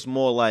saying? Like, it was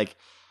more like,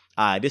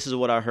 this is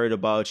what I heard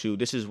about you,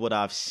 this is what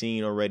I've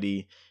seen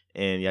already,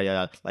 and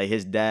yeah. Like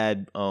his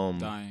dad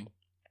dying.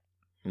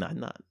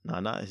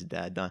 Not his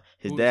dad dying.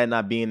 His dad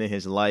not being in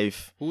his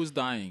life. Who's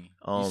dying?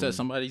 You said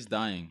somebody's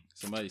dying.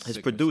 Somebody's his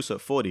producer,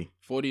 40.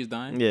 40 is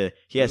dying? Yeah.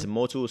 He has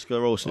multiple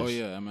sclerosis. Oh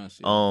yeah, MS.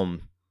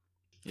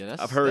 Yeah,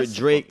 I've heard that's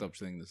Drake. A fucked up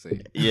thing to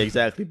say. Yeah,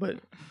 exactly. But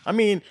I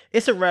mean,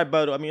 it's a rap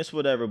battle. I mean, it's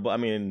whatever. But I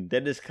mean,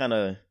 that is kind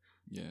of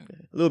a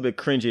little bit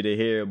cringy to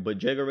hear. But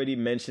Drake already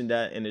mentioned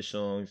that in his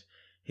songs.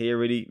 He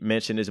already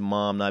mentioned his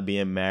mom not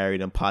being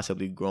married and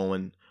possibly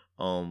growing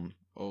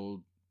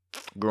old,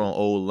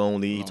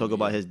 lonely. He talked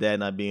about his dad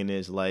not being in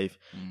his life.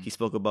 He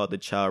spoke about the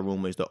child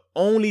rumors. The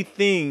only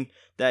thing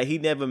that he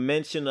never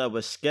mentioned of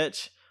a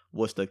sketch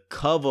was the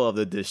cover of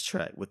the diss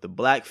track with the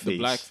blackface. The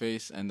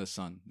blackface and the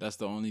son. That's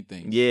the only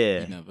thing.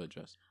 Yeah. He never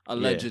addressed.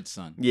 Alleged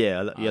son.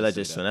 Yeah,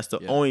 alleged son. That's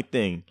the only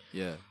thing.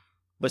 Yeah.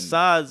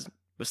 Besides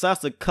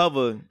the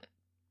cover,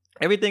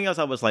 everything else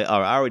I was like,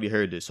 all right, I already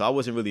heard this, so I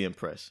wasn't really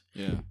impressed.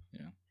 Yeah.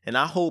 And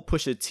I hope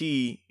Pusha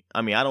T,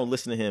 I mean, I don't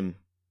listen to him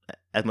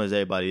as much as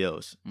everybody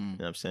else. You know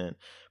what I'm saying?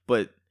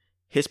 But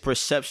his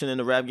perception in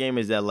the rap game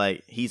is that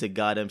like he's a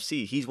god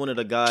MC. He's one of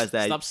the guys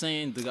that stop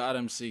saying the god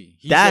MC.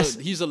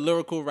 He's a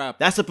lyrical rapper.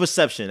 That's a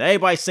perception.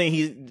 Everybody's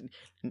saying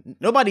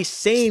nobody's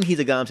saying he's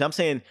a god MC. I'm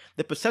saying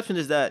the perception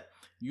is that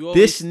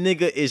This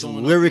nigga is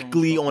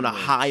lyrically on a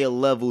words. higher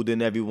level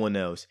than everyone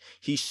else.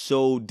 He's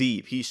so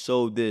deep. He's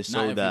so this,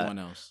 so Not that. everyone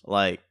else.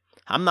 Like,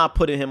 I'm not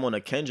putting him on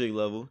a Kendrick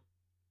level.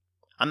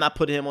 I'm not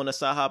putting him on a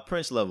Sahab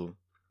Prince level.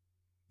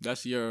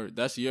 That's your And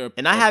I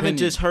opinion. haven't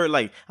just heard,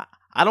 like,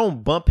 I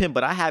don't bump him,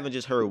 but I haven't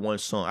just heard one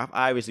song. I've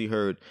obviously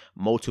heard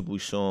multiple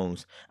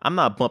songs. I'm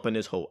not bumping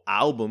his whole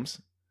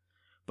albums,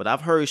 but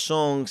I've heard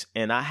songs,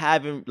 and I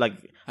haven't, like,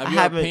 Have you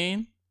heard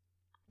Pain?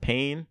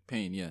 Pain?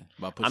 Pain, yeah.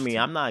 I mean,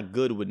 I'm not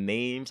good with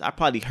names. I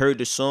probably heard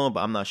the song,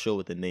 but I'm not sure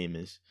what the name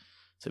is,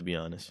 to be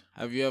honest.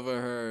 Have you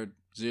ever heard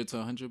 0 to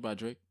 100 by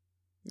Drake?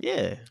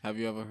 Yeah. Have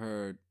you ever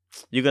heard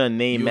You're gonna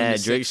name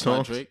mad Drake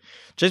songs?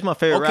 Drake's my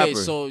favorite rapper.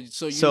 Okay,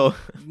 so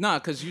nah,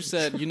 because you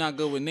said you're not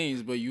good with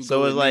names, but you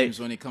go with names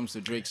when it comes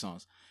to Drake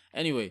songs.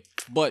 Anyway,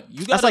 but you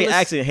got that's like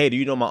asking, hey, do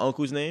you know my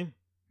uncle's name?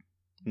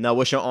 No,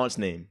 what's your aunt's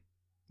name?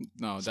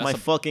 No, that's my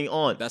fucking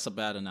aunt. That's a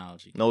bad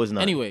analogy. No, it's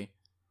not. Anyway,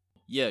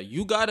 yeah,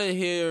 you gotta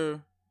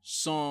hear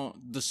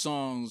the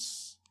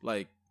songs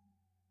like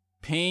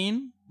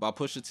Pain by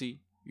Pusha T.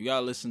 You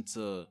gotta listen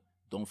to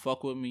Don't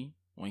Fuck With Me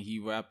when he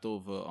rapped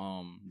over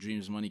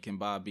Dreams Money Can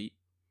Buy a Beat.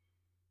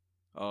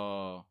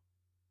 You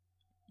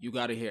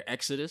gotta hear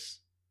Exodus.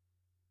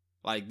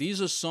 Like,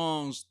 these are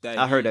songs that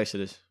I heard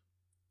Exodus.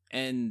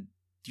 And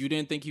you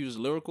didn't think he was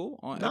lyrical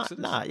on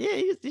Exodus? Nah,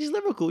 yeah, he's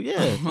lyrical,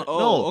 yeah.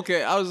 No,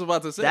 okay, I was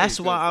about to say. That's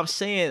why I'm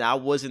saying I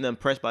wasn't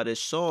impressed by this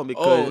song,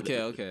 because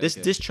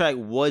this track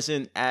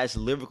wasn't as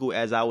lyrical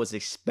as I was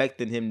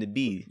expecting him to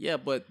be. Yeah,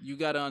 but you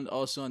gotta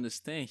also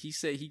understand, he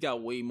said he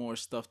got way more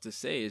stuff to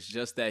say. It's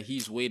just that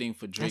he's waiting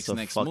for Drake's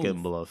next move. That's a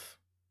fucking bluff.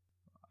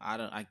 I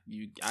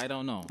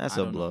don't know. That's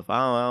a bluff.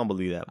 I don't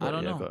believe that. But I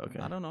don't know. Okay.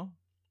 I don't know.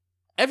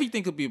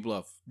 Everything could be a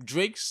bluff.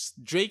 Drake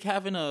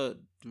having a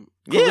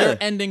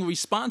career-ending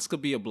response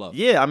could be a bluff.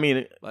 Yeah, I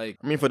mean,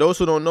 for those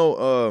who don't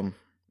know,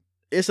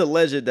 it's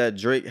alleged that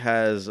Drake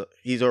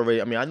he's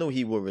already. I mean, I know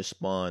he will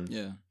respond.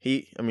 Yeah.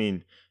 He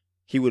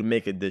would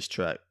make a diss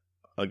track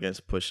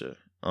against Pusha.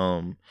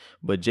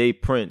 But Jay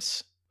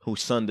Prince,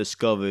 whose son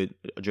discovered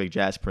Drake,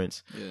 Jazz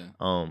Prince.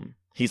 Yeah.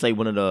 He's like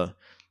one of the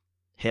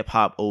hip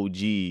hop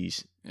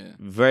OGs. Yeah.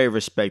 Very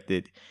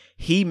respected.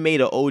 He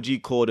made an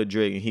OG call to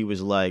Drake, and he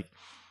was like,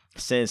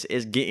 since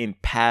it's getting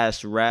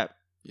past rap,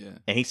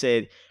 and he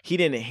said he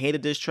didn't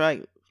hate this track,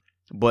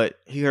 but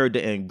he heard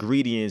the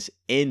ingredients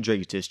in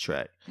Drake's diss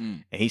track,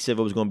 and he said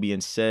it was going to be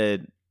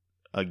said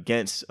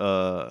against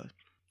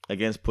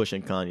Push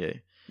and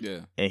Kanye. Yeah,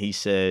 and he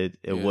said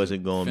it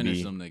wasn't going to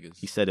be. Them niggas.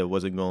 He said it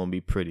wasn't going to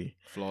be pretty.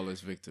 Flawless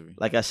victory.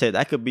 Like I said,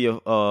 that could be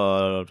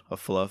a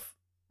fluff,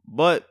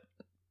 but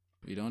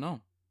we don't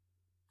know.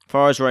 As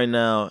far as right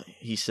now,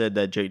 he said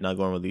that Drake not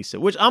going to release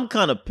it, which I'm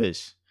kind of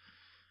pissed.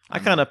 I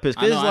kind of pissed.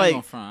 Cause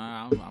I'm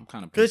kind of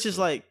pissed. Cause it's just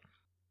like,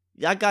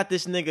 y'all got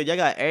this nigga, y'all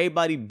got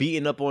everybody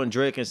beating up on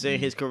Drake and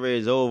saying his career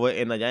is over,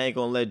 and like, y'all ain't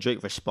gonna let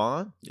Drake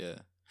respond. Yeah,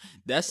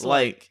 that's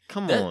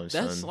come on,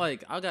 that's son.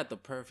 Like, I got the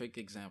perfect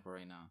example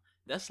right now.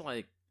 That's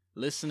like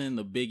listening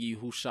to Biggie,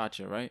 Who Shot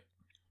You, right?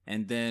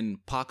 And then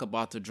Pac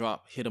about to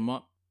drop Hit 'Em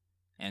Up,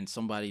 and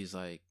somebody's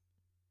like,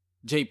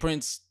 Jay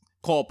Prince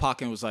called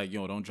Pac and was like,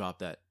 yo, don't drop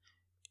that.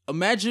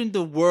 Imagine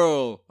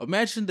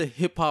the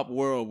hip hop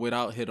world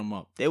without Hit 'Em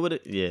Up. There would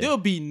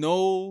be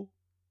no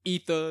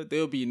Ether.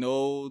 There would be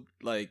no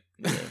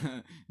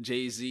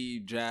Jay-Z,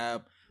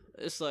 Jab.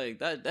 It's like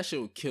that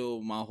shit would kill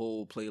my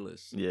whole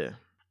playlist. Yeah.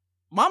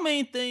 My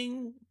main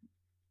thing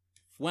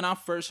when I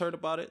first heard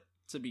about it,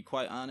 to be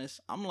quite honest,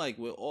 I'm like,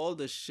 with all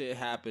the shit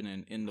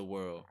happening in the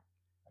world,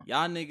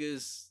 y'all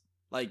niggas,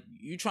 like,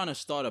 you trying to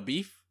start a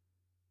beef?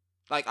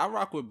 Like, I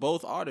rock with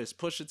both artists,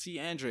 Pusha T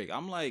and Drake.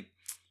 I'm like,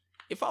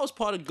 if I was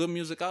part of Good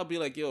Music, I'd be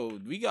like, yo,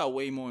 we got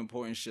way more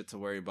important shit to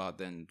worry about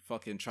than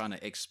fucking trying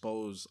to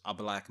expose a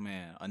black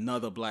man,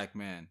 another black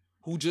man,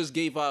 who just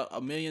gave out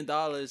 $1 million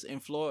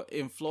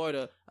in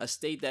Florida, a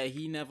state that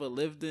he never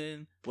lived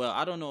in. Well,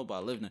 I don't know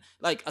about living in.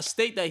 Like, a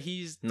state that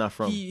he's not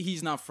from.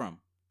 He's not from.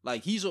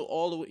 Like, he's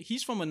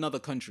from another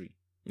country.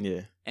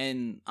 Yeah.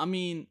 And, I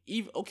mean,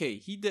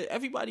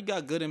 everybody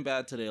got good and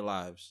bad to their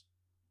lives.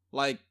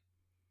 Like,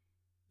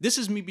 this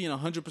is me being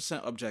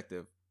 100%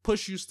 objective.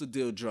 Push used to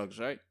deal drugs,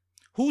 right?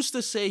 Who's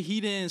to say he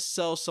didn't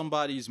sell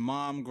somebody's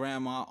mom,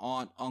 grandma,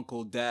 aunt,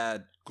 uncle,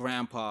 dad,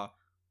 grandpa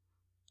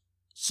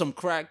some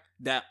crack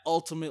that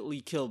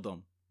ultimately killed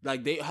them?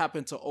 Like, they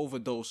happened to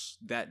overdose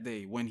that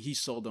day when he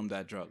sold them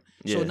that drug.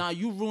 Yeah. So now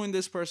you ruined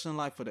this person's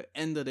life for the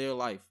end of their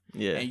life.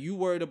 Yeah. And you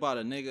worried about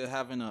a nigga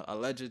having an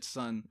alleged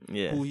son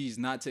who he's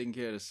not taking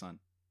care of the son.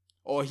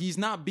 Or he's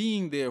not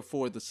being there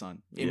for the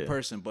son in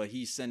person, but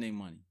he's sending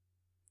money.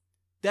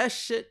 That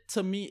shit,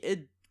 to me,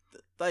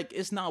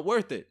 it's not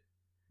worth it.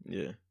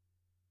 Yeah.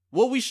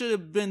 What we should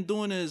have been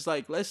doing is,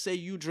 like, let's say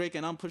you Drake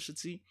and I'm Pusha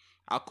T.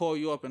 I'll call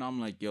you up and I'm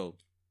like, yo,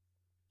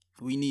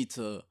 we need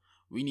to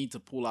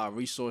pull our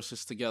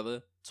resources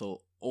together to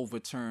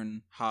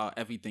overturn how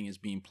everything is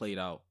being played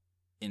out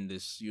in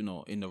this,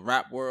 in the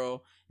rap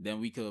world.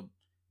 Then we could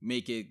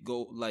make it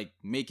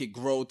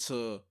grow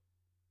to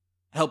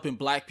helping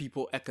black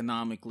people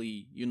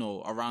economically,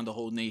 around the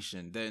whole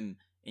nation. Then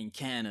in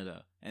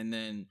Canada, and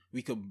then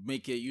we could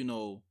make it,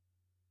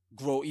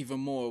 grow even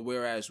more,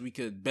 whereas we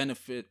could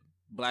benefit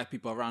black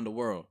people around the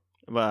world.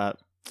 But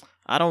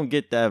I don't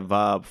get that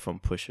vibe from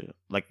Pusha.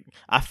 Like,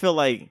 I feel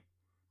like,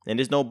 and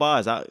there's no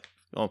bias,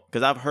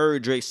 because I've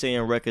heard Drake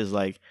saying records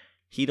like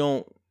he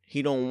don't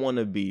want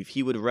to beef.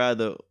 He would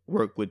rather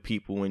work with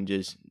people and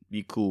just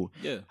be cool.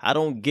 Yeah. I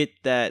don't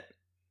get that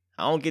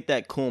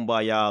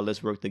kumbaya,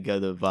 let's work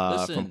together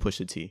vibe from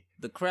Pusha T.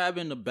 The crab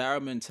in the barrel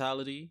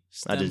mentality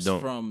stems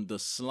from the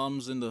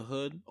slums in the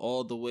hood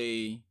all the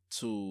way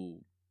to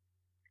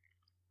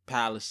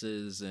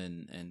palaces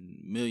and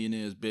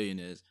millionaires,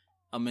 billionaires.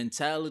 A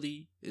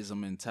mentality is a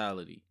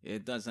mentality.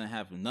 It doesn't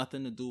have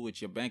nothing to do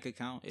with your bank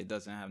account. It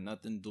doesn't have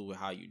nothing to do with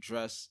how you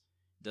dress.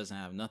 It doesn't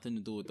have nothing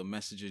to do with the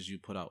messages you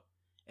put out.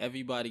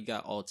 Everybody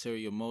got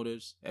ulterior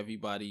motives.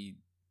 Everybody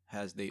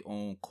has their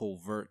own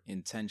covert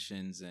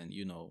intentions and,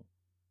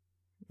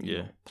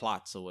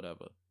 plots or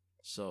whatever.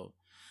 So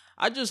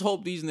I just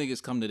hope these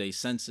niggas come to their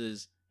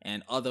senses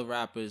and other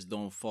rappers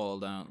don't fall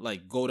down,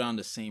 go down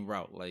the same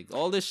route. Like,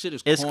 all this shit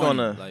is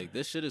corny.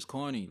 This shit is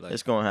corny.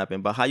 It's gonna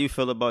happen. But how you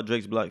feel about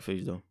Drake's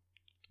blackface, though?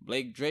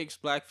 Drake's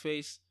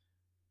blackface?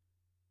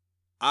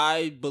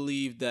 I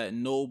believe that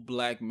no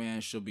black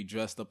man should be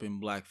dressed up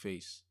in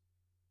blackface.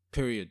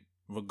 Period.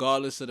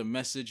 Regardless of the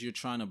message you're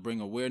trying to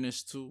bring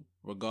awareness to,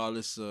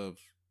 regardless of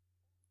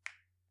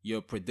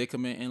your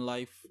predicament in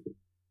life,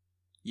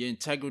 your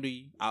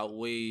integrity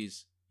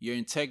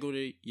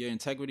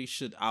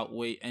should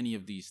outweigh any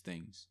of these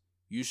things.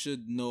 You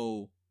should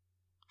know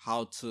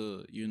how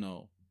to,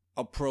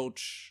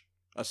 approach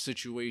a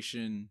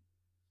situation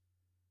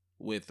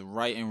with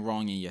right and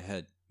wrong in your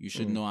head. You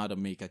should know how to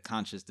make a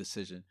conscious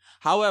decision.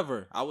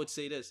 However, I would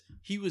say this.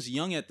 He was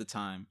young at the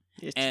time.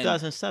 It's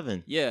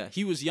 2007. Yeah,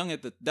 he was young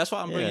that's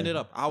why I'm bringing it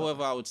up.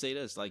 However, I would say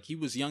this. He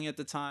was young at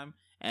the time,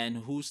 and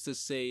who's to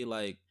say,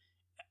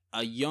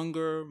 a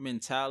younger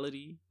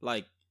mentality,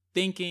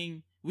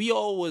 thinking, we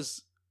all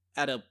was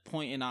at a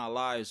point in our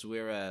lives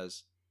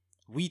whereas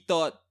we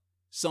thought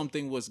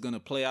something was going to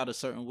play out a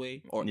certain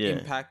way or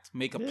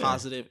make a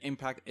positive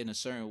impact in a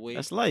certain way.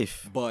 That's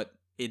life. But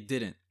it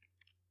didn't.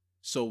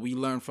 So we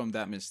learned from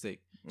that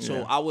mistake.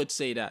 So I would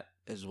say that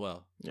as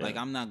well. Yeah.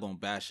 I'm not going to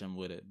bash him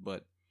with it,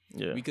 but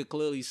we could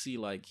clearly see,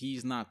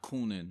 he's not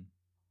cooning.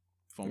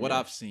 From what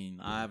I've seen,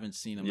 I haven't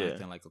seen him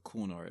acting like a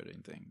coon or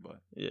anything, but...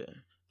 Yeah.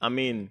 I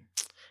mean,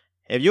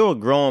 if you're a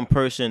grown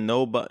person,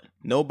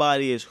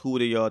 nobody is who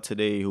they are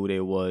today, who they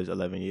was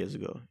 11 years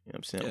ago. You know what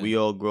I'm saying? Yeah. We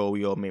all grow,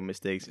 we all make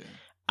mistakes. Yeah.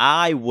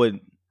 I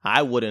wouldn't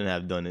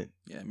have done it.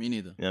 Yeah, me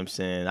neither. You know what I'm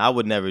saying? I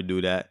would never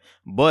do that.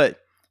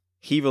 But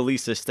he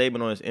released a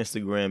statement on his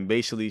Instagram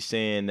basically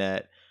saying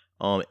that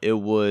it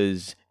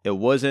wasn't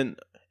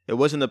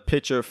a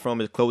picture from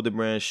his clothing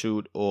brand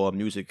shoot or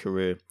music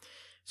career.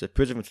 It's a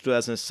picture from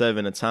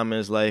 2007, a time in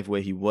his life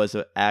where he was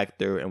an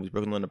actor and was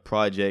working on a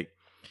project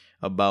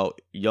about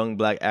young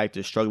black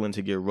actors struggling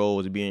to get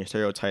roles, being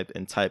stereotyped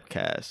and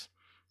typecast.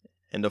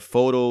 And the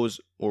photos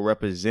were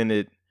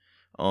represented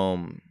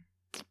how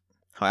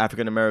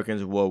African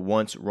Americans were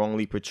once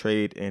wrongly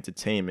portrayed in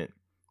entertainment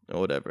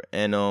or whatever.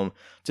 And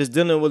just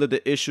dealing with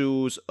the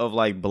issues of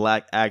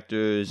black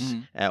actors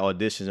at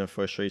auditions and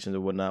frustrations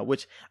and whatnot,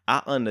 which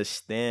I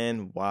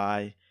understand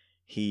why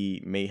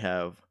he may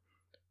have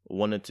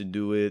wanted to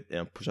do it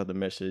and push out the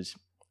message.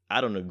 I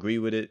don't agree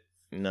with it,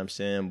 you know what I'm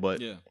saying? But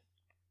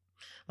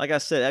like I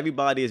said,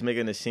 everybody is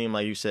making it seem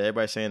like you said,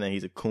 everybody's saying that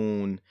he's a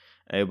coon,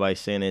 everybody's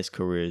saying that his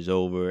career is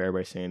over,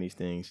 everybody's saying these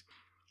things,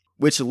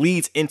 which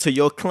leads into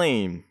your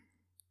claim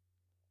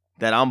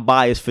that I'm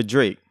biased for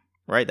Drake,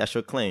 right? That's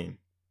your claim.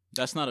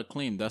 That's not a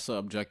claim. That's an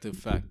objective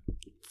fact.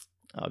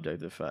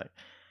 Objective fact.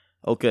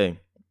 Okay.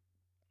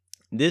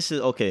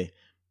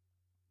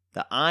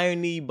 The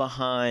irony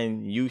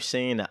behind you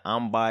saying that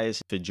I'm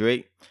biased for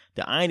Drake,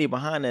 the irony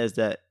behind that is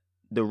that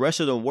the rest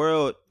of the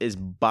world is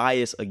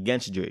biased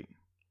against Drake.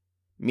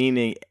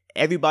 Meaning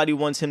everybody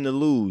wants him to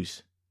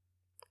lose.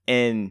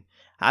 And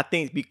I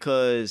think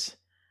because,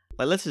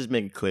 let's just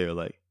make it clear,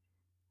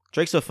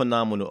 Drake's a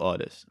phenomenal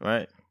artist,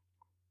 right?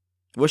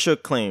 What's your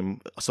claim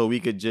so we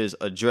could just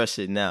address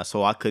it now,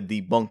 so I could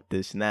debunk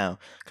this now?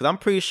 Because I'm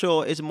pretty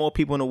sure it's more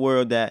people in the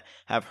world that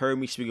have heard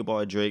me speak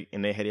about Drake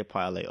and they head their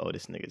probably oh,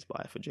 this nigga's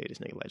biased for Drake. This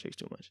nigga like Drake's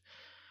too much.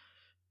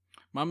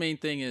 My main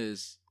thing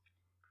is...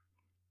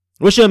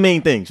 What's your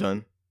main thing,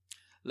 son?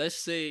 Let's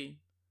say,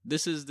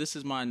 this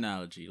is my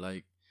analogy.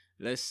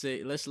 Let's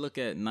look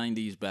at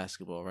 90s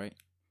basketball, right?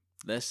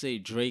 Let's say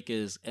Drake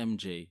is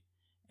MJ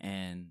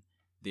and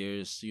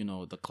there's,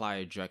 the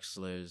Clyde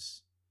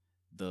Drexlers,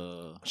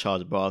 the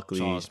Charles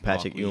Barkley's,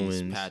 Patrick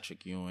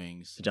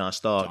Ewing's, John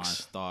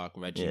Starks,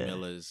 Reggie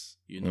Millers,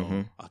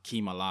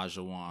 Hakeem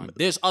Olajuwon.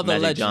 There's other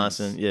Magic legends.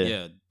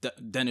 Johnson,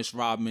 Dennis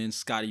Rodman,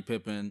 Scottie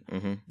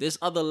Pippen. There's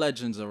other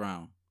legends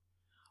around.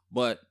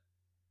 But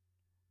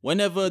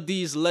whenever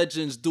these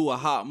legends do a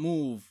hot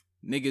move,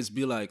 niggas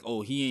be like,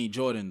 oh, he ain't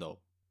Jordan though.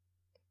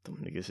 Them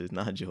niggas is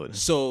not Jordan.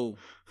 So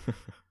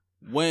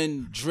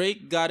when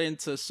Drake got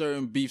into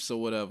certain beefs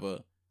or whatever,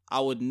 I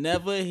would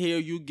never hear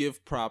you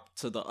give prop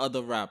to the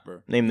other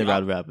rapper. Name the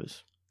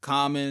rappers.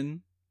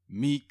 Common,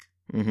 Meek,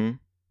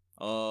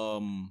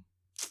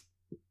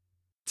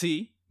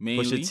 T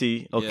mainly. Pusha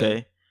T, okay.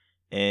 Yeah.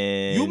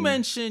 And you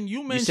mentioned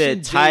you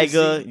said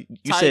Tyga.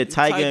 You said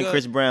Tyga and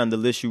Chris Brown. The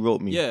list you wrote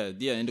me. Yeah.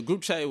 In the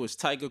group chat, it was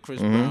Tyga, Chris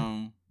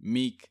Brown,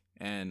 Meek,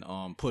 and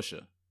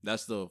Pusha.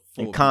 That's the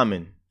four. And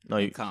Common.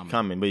 No,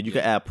 Common. But you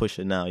can add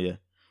Pusha now. Yeah.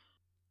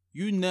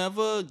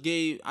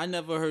 I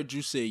never heard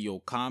you say your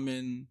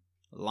Common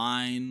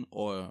line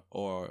or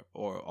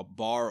a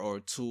bar or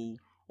two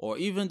or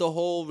even the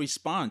whole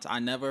response. I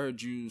never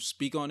heard you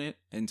speak on it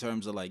in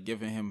terms of like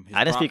giving him his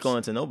I didn't props. speak on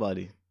it to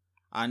nobody.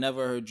 I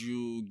never heard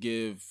you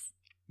give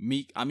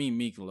Meek. I mean,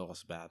 Meek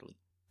lost badly.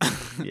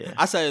 Yeah.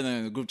 I said it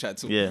in the group chat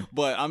too. Yeah.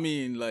 But I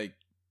mean, like,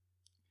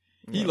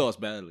 he lost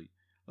badly.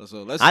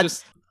 So I'm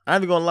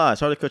not gonna lie.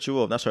 Sorry to cut you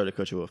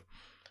off.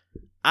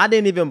 I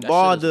didn't even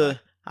bother.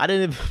 I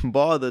didn't even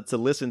bother to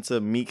listen to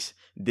Meek's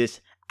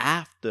this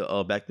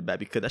after Back to Back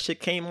because that shit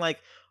came like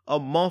a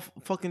month,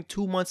 fucking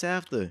 2 months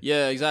after.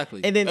 Yeah,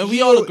 exactly. And then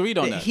we all agreed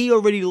on that. He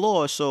already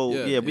lost, so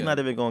we're not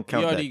even gonna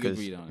count that. We already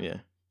agreed on it. Yeah.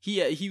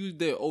 He was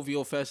the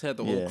OVO Fest, had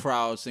the whole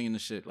crowd singing the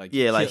shit. Like,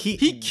 like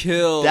he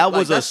killed. That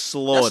was a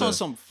slaughter. That's on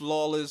some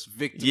flawless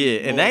victory.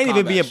 Yeah, and that ain't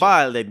even being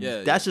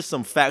biased. That's just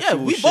some factual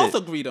shit. We both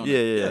agreed on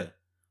it. Yeah.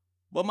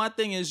 But my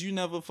thing is, you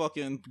never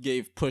fucking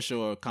gave Pusha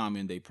or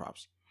Common they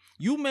props.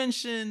 You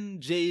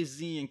mentioned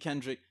Jay-Z and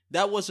Kendrick.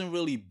 That wasn't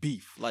really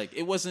beef. Like,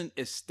 it wasn't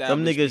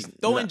established. Them niggas beef.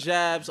 Throwing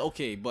jabs,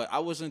 okay, but I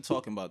wasn't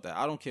talking about that.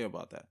 I don't care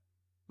about that.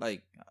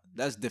 Like,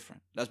 that's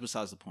different. That's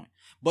besides the point.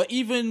 But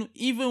even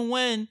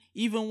when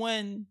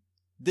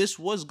this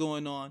was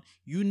going on,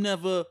 you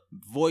never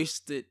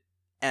voiced it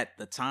at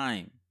the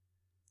time.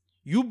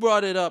 You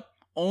brought it up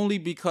only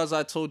because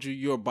I told you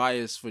you're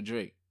biased for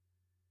Drake.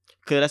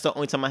 Because that's the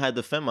only time I had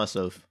to defend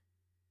myself.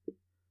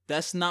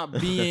 That's not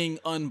being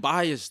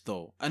unbiased,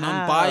 though. An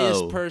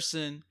unbiased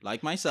person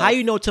like myself. How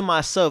you know to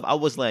myself? I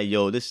was like,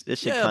 yo, this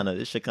shit kind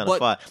of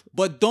fire.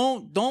 But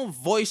don't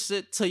voice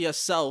it to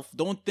yourself.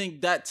 Don't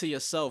think that to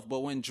yourself.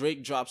 But when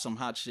Drake drops some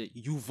hot shit,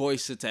 you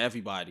voice it to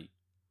everybody.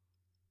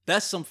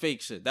 That's some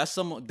fake shit. That's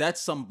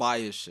some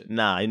biased shit.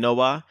 Nah, you know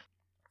why?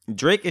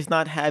 Drake is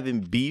not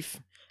having beef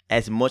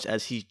as much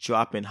as he's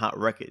dropping hot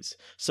records.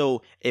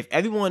 So if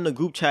everyone in the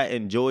group chat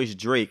enjoys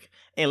Drake,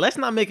 and let's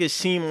not make it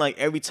seem like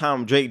every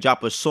time Drake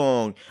drop a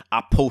song,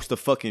 I post a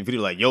fucking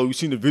video like, yo, you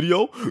seen the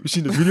video?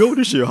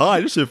 This shit high.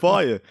 This shit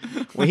fire.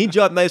 When he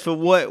dropped Nice for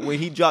What, when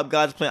he dropped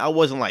God's Plan, I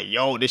wasn't like,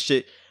 yo, this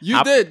shit.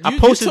 I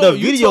posted the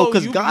video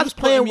because God's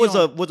Plan was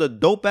a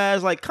dope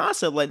ass like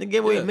concept. Like, they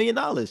gave away $1 million.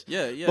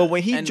 Yeah. But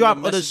when he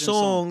dropped other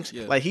songs,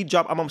 like he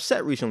dropped I'm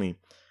Upset recently,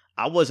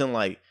 I wasn't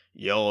like,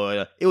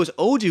 yo, it was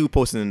OG who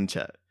posted in the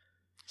chat.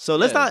 So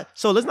let's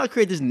not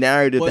create this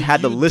narrative that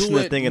had the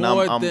listener thinking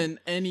I'm more than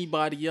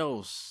anybody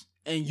else,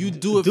 and you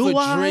do it for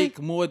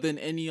Drake more than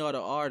any other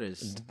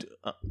artist.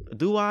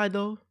 Do I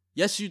though?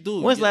 Yes, you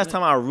do. When's the last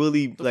time I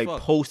really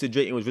posted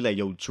Drake and was really like,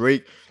 "Yo,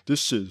 Drake,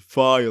 this shit's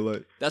fire"?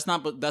 Like that's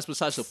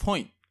besides the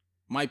point.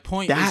 My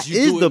point is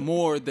you do it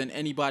more than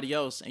anybody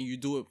else, and you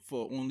do it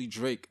for only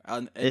Drake.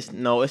 It's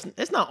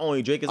not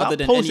only Drake. I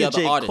posted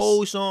J.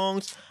 Cole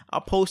songs. I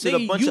posted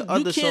a bunch of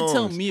other songs. You can't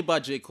tell me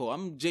about J. Cole.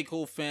 I'm a J.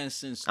 Cole fan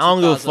since 2011. I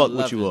don't give a fuck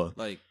what you are.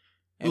 Like,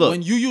 look,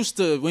 when you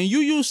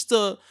used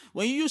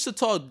to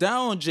talk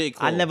down on J.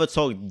 Cole, I never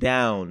talked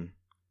down.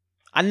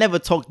 I never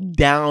talked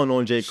down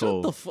on J.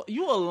 Cole. Shut the fuck.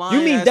 You a lying.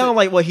 You mean down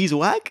like what? He's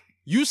whack.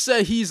 You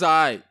said he's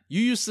alright.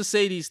 You used to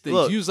say these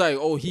things. You was like,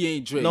 oh, he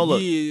ain't Drake. No, look,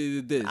 he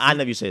this. I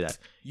never used to say that.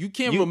 You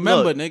can't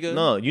remember, nigga.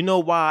 No, you know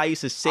why I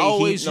used to say I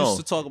always used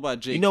to talk about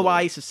J. You know why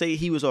I used to say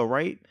he was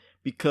alright?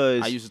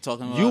 Because I used to talk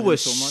about you were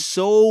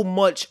so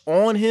much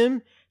on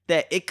him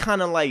that it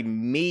kind of like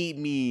made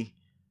me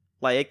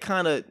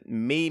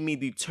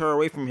deter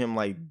away from him.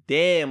 Like,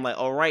 damn, like,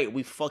 all right,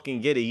 we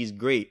fucking get it. He's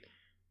great.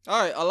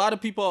 All right, a lot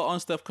of people are on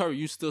Steph Curry.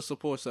 You still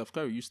support Steph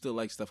Curry. You still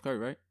like Steph Curry,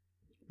 right?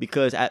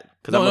 Because I'm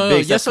a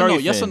big Steph Curry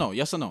fan. Yes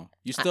or no.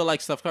 You still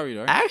like Steph Curry,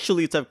 right?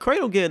 Actually, Steph Curry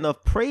don't get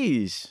enough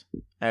praise.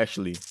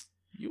 Actually,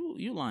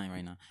 you lying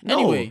right now. No,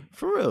 anyway,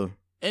 for real.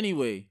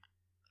 Anyway,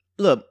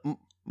 look,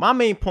 my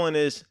main point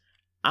is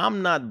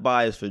I'm not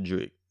biased for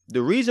Drake.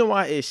 The reason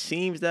why it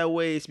seems that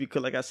way is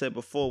because, like I said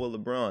before with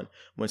LeBron,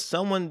 when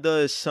someone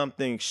does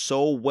something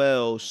so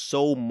well,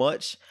 so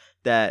much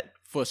that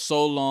for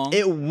so long,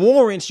 it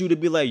warrants you to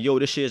be like, yo,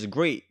 this shit is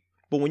great.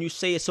 But when you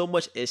say it so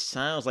much, it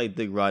sounds like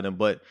dick riding.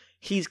 But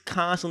he's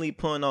constantly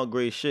putting out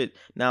great shit.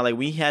 Now, like,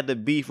 we had the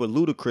beef with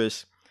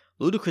Ludacris.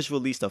 Ludacris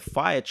released a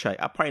fire track.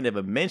 I probably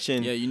never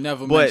mentioned. Yeah, you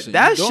never mentioned.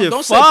 But that shit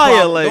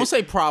fire. Like, don't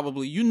say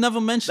probably. You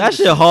never mentioned that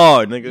shit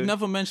hard, nigga. You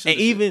never mentioned.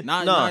 And even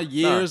not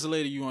years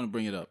later, you want to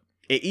bring it up.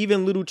 And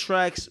even little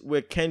tracks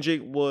where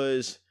Kendrick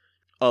was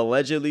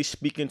allegedly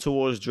speaking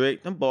towards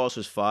Drake, them balls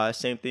was fire.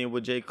 Same thing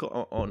with J.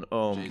 Cole on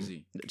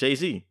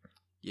Jay-Z.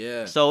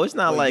 Yeah. So it's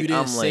not like you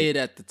didn't I'm say it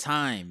at the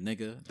time,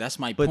 nigga. That's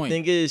my point. But the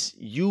thing is,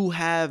 you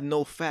have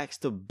no facts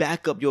to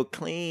back up your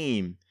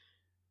claim.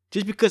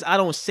 Just because I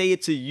don't say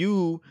it to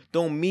you,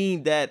 don't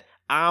mean that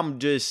I'm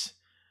just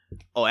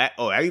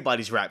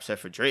everybody's rap set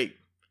for Drake.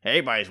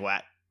 Everybody's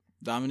whack.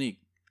 Dominique,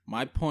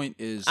 My point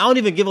is, I don't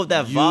even give up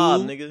that you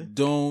vibe, nigga.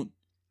 Don't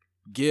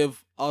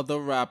give other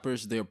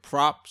rappers their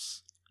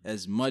props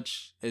as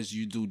much as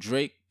you do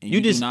Drake, and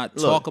you just do not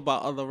talk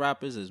about other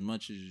rappers as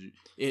much as you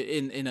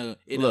in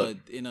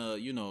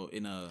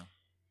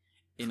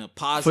a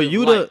positive for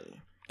you light to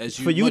as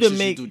you for you much to as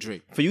make you do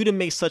Drake. For you to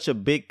make such a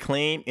big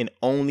claim and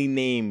only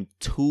name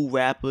 2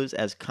 rappers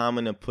as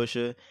Common and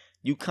Pusha,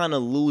 you kind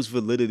of lose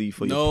validity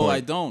for your point. No,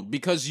 I don't,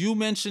 because you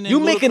mentioning you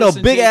making a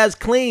big ass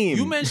claim.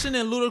 You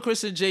mentioning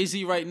Ludacris and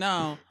Jay-Z right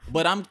now,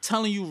 but I'm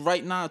telling you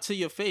right now to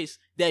your face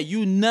that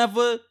you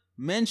never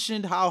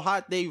mentioned how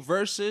hot they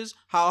verses,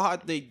 how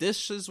hot they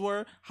dishes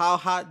were, how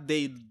hot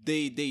they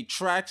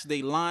tracks,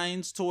 they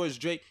lines towards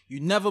Drake. You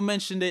never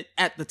mentioned it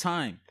at the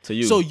time. To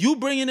you. So you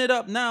bringing it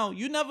up now,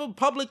 you never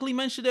publicly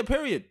mentioned it,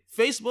 period.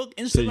 Facebook,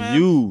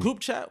 Instagram, group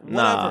chat,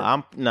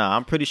 whatever.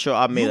 I'm pretty sure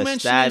I made a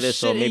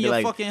status or maybe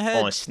like on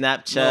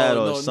Snapchat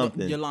or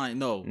something. No, you're lying.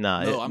 No,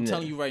 I'm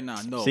telling you right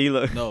now. No, see,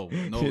 look, no.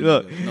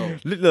 Look.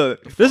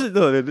 This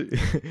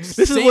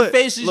is same what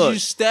faces you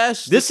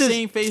stash. This the is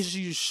same faces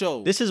you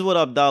show. This is what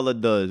Abdallah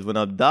does. When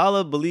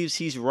Abdallah believes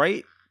he's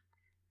right,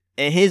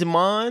 in his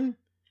mind,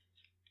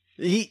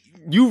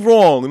 you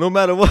wrong no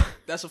matter what.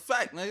 That's a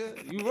fact,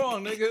 nigga. You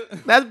wrong,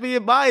 nigga. That's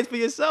being biased for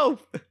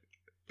yourself.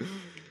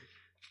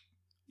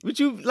 But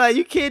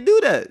you can't do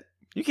that.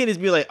 You can't just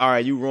be like, all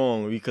right, you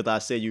wrong because I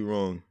said you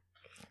wrong.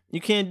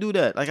 You can't do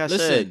that. Like I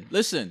said.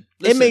 Listen.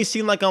 It may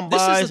seem like I'm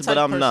biased, but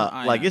I'm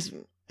not. Like it's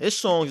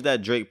songs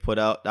that Drake put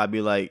out that I'd be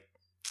like,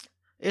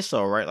 it's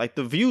all right. Like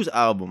the Views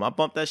album, I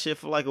bumped that shit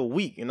for like a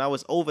week and I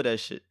was over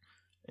that shit.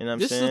 You know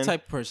what I'm saying? This is the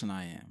type of person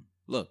I am.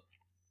 Look,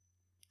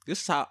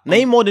 this is how.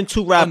 Name more than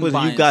 2 rappers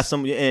and you got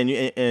some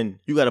and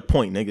you got a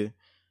point, nigga.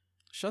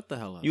 Shut the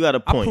hell up. You got a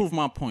point. I prove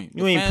my point.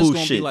 You ain't prove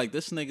shit. Be like,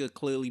 this nigga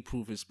clearly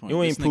proved his point.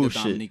 You ain't prove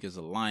shit. Dominique is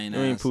a lying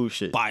ass,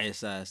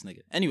 biased ass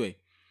nigga. Anyway,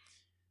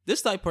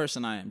 this type of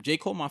person I am. J.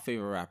 Cole, my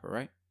favorite rapper,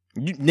 right?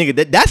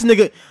 That's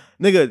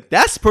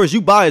the person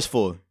you biased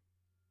for.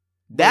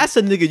 That's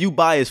a nigga you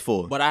biased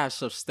for. But I have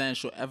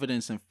substantial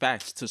evidence and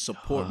facts to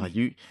support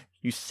me.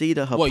 You see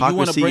the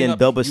hypocrisy and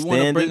double standard? You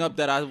want to bring up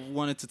that I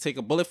wanted to take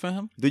a bullet for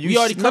him? We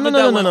already covered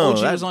that when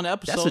OG was on the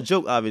episode. That's a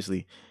joke,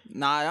 obviously.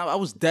 Nah, I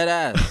was dead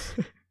ass.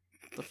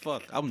 The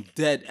fuck? I'm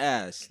dead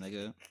ass,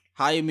 nigga.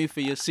 Hire me for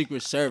your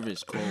Secret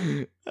Service,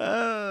 Cole.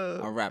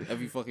 I rap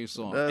every fucking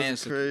song.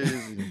 That's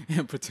crazy.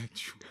 And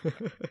protect you.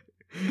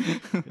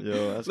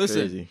 Yo, that's Listen,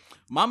 crazy.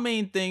 My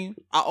main thing,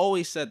 I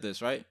always said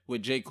this, right?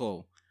 With J.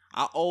 Cole.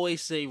 I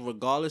always say,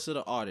 regardless of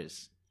the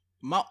artist,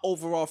 my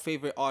overall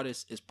favorite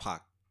artist is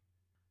Pac.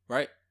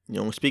 Right? You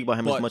don't speak about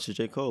him as much as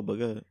J. Cole, but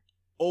go ahead.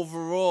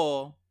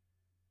 Overall,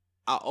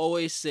 I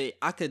always say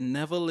I could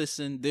never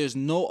listen. There's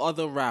no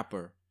other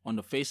rapper on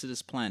the face of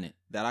this planet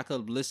that I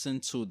could listen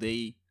to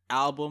the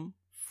album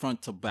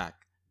front to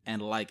back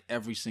and like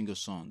every single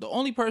song. The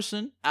only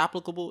person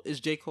applicable is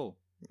J. Cole.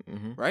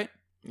 Mm-hmm. Right?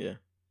 Yeah.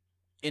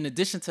 In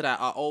addition to that,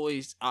 I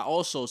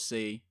also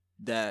say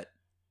that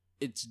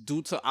it's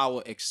due to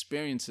our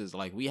experiences.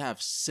 Like, we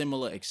have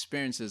similar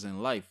experiences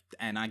in life.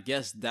 And I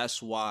guess that's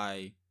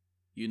why,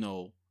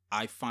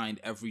 I find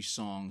every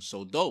song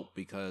so dope,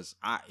 because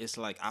it's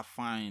like I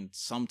find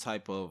some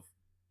type of,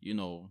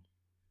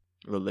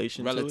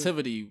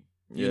 relativity,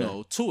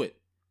 to it.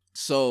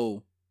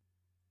 So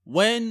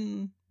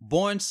when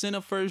Born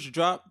Sinner first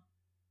dropped,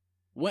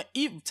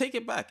 take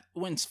it back,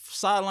 when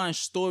Sideline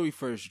Story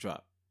first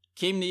dropped,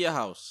 came to your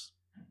house,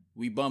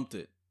 we bumped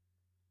it.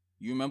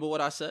 You remember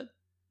what I said?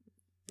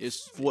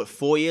 It's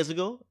 4 years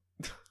ago?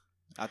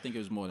 I think it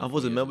was more than I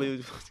wasn't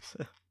remember.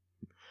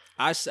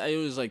 I said it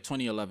was like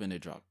 2011 it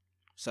dropped.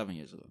 7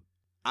 years ago.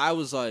 I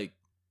was like,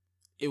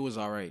 it was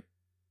all right.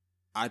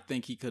 I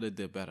think he could have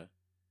did better.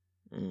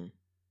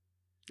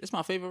 It's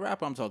my favorite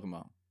rapper I'm talking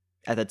about.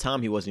 At the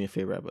time, he wasn't your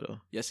favorite rapper,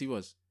 though. Yes, he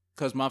was.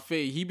 Because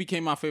he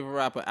became my favorite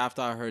rapper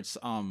after I heard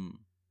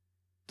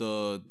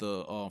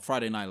the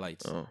Friday Night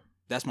Lights. Oh.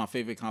 That's my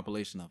favorite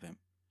compilation of him.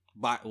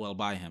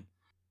 By him.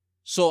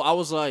 So I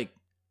was like,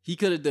 he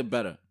could have did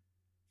better.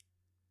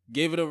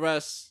 Gave it a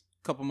rest.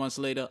 A couple months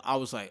later, I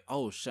was like,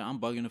 oh shit, I'm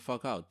bugging the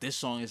fuck out. This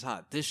song is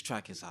hot. This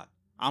track is hot.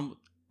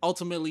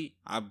 Ultimately,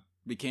 I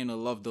became to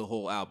love the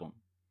whole album.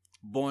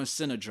 Born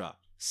Sinner drop.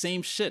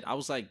 Same shit. I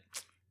was like,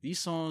 these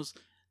songs,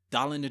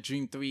 Darling the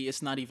Dream 3,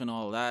 it's not even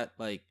all that.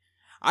 Like,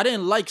 I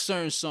didn't like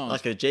certain songs.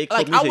 Like a J.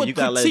 Cole music, you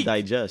gotta let it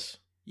digest.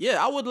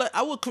 Yeah,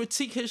 I would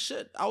critique his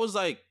shit. I was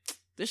like,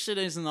 this shit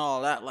isn't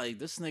all that. Like,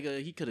 this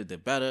nigga, he could have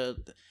did better.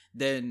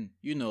 Then,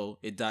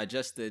 it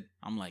digested.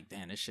 I'm like,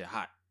 damn, this shit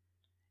hot.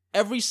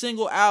 Every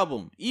single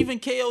album, even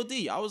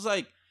KOD, I was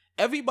like,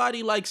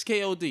 everybody likes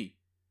KOD.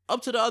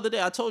 Up to the other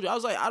day, I told you, I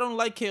was like, I don't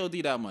like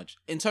KOD that much.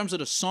 In terms of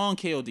the song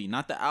KOD,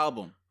 not the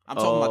album. I'm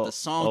talking about the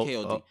song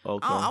KOD.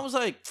 Okay. I was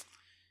like,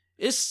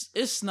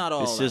 it's not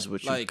all that. It's just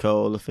what like, you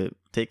call if it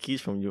take keys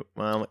from you.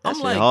 Man, I'm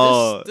like,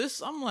 hard.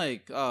 I'm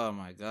like, oh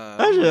my God.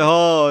 That shit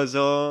hard,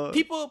 son.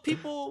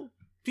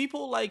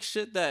 People like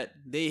shit that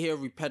they hear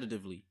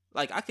repetitively.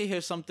 Like, I could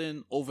hear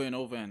something over and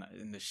over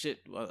and the shit,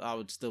 I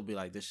would still be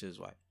like, this shit is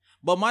whack.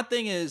 But my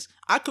thing is,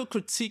 I could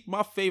critique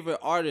my favorite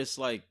artists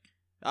like,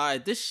 all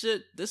right,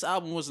 this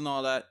album wasn't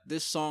all that.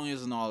 This song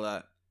isn't all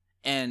that.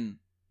 And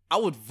I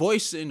would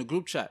voice it in the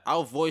group chat. I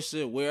would voice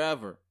it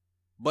wherever.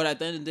 But at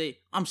the end of the day,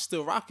 I'm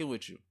still rocking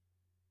with you.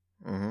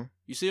 Mm-hmm.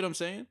 You see what I'm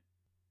saying?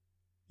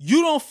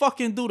 You don't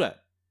fucking do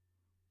that.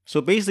 So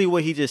basically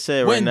what he just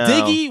said when right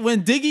now.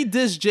 When Diggy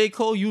dissed J.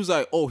 Cole, you was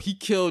like, oh, he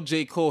killed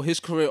J. Cole, his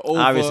career over.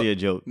 Obviously a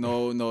joke.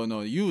 No.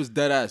 You was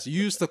dead ass.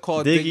 You used to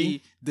call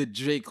Diggy the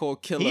J. Cole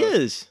killer. He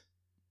is.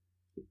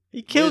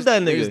 He killed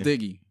that nigga. Where's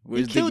Diggy?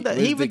 He killed that.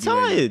 He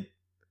retired.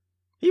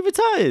 He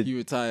retired. He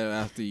retired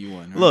after you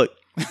won. Right? Look,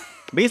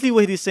 basically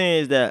what he's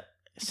saying is that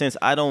since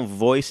I don't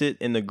voice it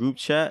in the group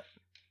chat,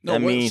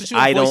 that means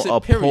I don't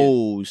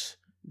oppose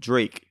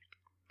Drake.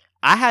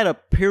 I had a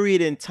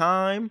period in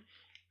time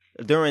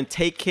during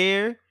Take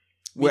Care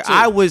where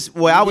I was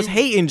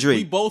hating Drake.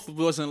 We both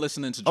wasn't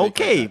listening to Drake.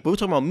 Okay, but we're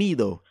talking about me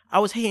though. I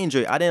was hating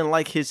Drake. I didn't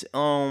like his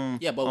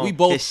Yeah, but we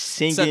both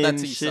said that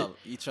to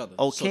each other.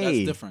 Okay, so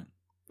that's different.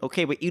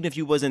 Okay, but even if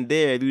you wasn't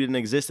there, if you didn't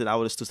exist, I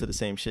would have still said the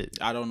same shit.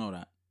 I don't know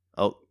that.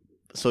 Oh,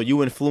 so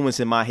you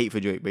influencing my hate for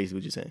Drake, basically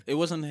what you're saying? It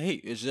wasn't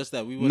hate. It's just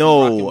that we wasn't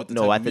rocking with the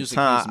type at of the music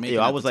time, he was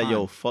I was like, time.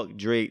 yo, fuck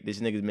Drake. This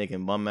nigga's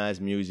making bum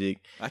ass music.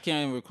 I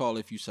can't even recall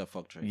if you said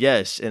fuck Drake.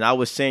 Yes, and I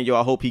was saying, yo,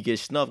 I hope he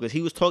gets snuffed because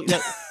he was talking.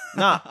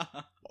 Nah,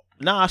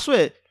 I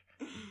swear,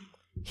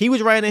 he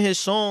was writing his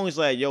songs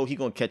like, yo, he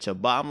gonna catch a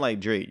bop. I'm like,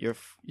 Drake,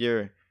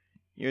 you're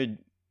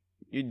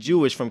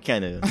Jewish from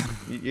Canada.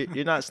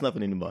 You're not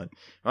snuffing anybody,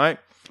 all right?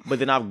 But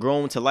then I've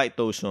grown to like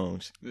those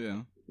songs. Yeah. You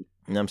know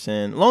what I'm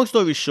saying? Long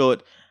story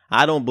short,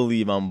 I don't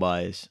believe I'm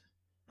biased.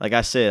 Like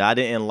I said, I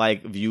didn't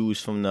like Views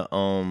from the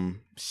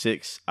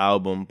 6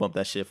 album. Bumped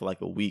that shit for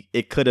like a week.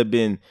 It could have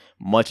been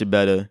much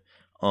better.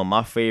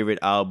 My favorite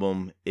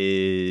album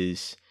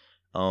is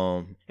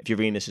If You're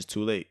Reading This Is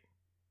Too Late,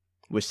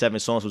 with 7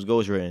 songs was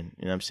ghostwritten.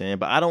 You know what I'm saying?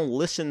 But I don't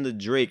listen to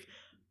Drake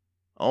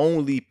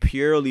only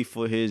purely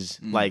for his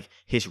like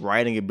his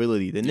writing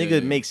ability. The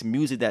nigga makes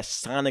music that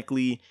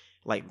sonically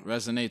like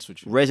resonates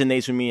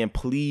with me and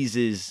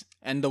pleases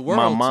and the world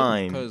my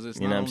mind. Because it's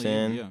you know what I'm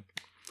saying? Yeah.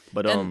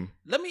 But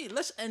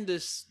let's end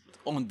this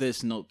on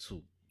this note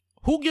too.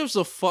 Who gives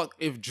a fuck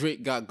if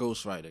Drake got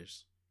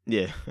ghostwriters?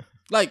 Yeah.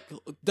 Like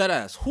that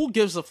ass. Who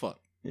gives a fuck?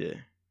 Yeah.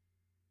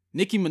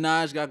 Nicki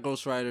Minaj got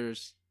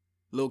ghostwriters.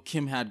 Lil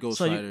Kim had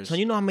ghostwriters. So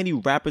you know how many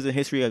rappers in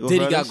history got ghostwriters?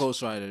 Diddy got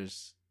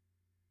ghostwriters.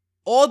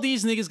 All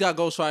these niggas got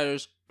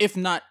ghostwriters. If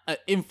not an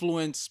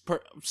influence,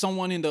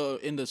 someone in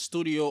the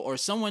studio or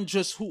someone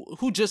just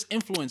who just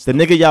influenced the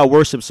them. nigga y'all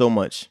worship so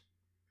much.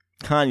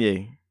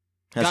 Kanye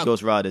has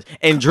ghostwriters,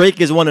 and Drake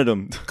is one of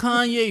them.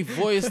 Kanye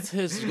voiced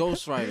his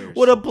ghostwriters.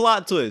 What a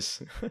plot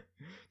twist!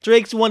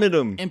 Drake's one of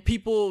them. And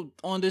people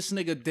on this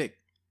nigga dick.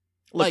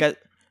 Look like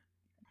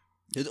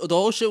the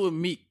whole shit with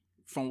Meek,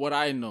 from what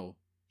I know,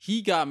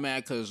 he got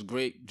mad because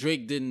Drake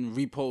didn't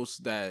repost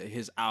that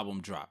his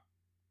album dropped.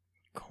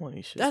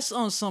 Corny shit. That's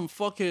on some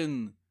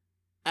fucking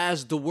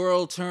As the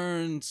World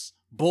Turns,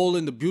 Bold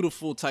and the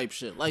Beautiful type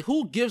shit. Like,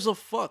 who gives a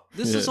fuck?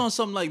 This is on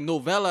some like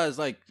novella. It's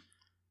like,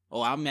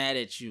 oh, I'm mad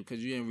at you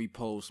because you didn't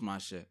repost my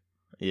shit.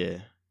 Yeah.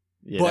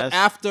 But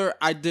after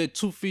I did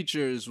 2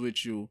 features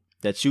with you,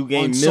 that you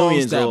gained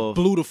millions that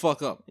blew the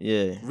fuck up.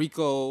 Yeah.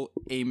 Rico,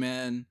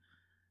 Amen.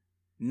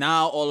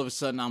 Now all of a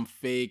sudden I'm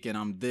fake and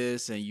I'm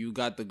this, and you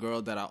got the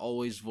girl that I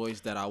always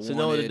voiced that I wanted. You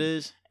know what it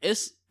is?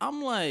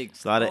 I'm like,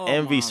 it's a lot of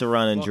envy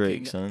surrounding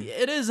Drake, son.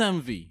 It is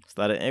envy. It's a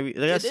lot of envy.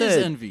 Like I said, it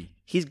is envy.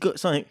 He's good,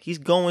 son. He's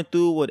going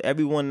through what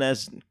everyone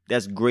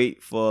that's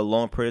great for a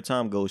long period of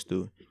time goes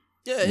through.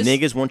 Yeah,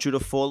 niggas want you to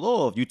fall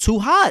off. You too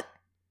hot.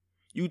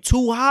 You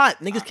too hot.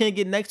 Niggas can't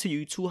get next to you.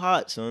 You too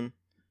hot, son.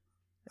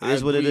 It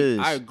is what it is.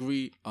 I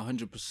agree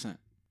 100%.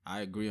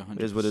 I agree 100%.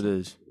 It is what it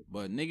is.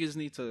 But niggas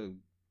need to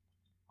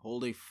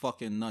hold they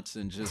fucking nuts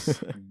and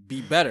just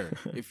be better.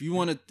 If you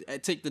want to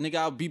take the nigga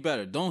out, be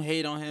better. Don't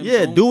hate on him.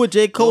 Yeah, do what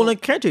J. Cole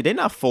and Kendrick. They're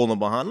not falling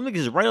behind. Them niggas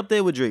is right up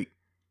there with Drake.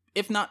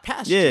 If not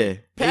past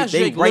Drake. Past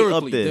they Drake right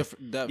up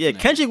there. Yeah,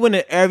 Kendrick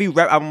winning every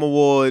rap album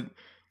award.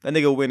 That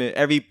nigga winning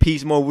every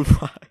Peace Mode with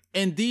Fire.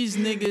 And these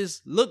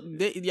niggas, look,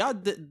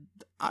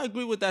 I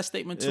agree with that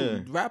statement too. Yeah.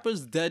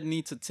 Rappers dead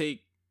need to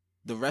take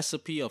the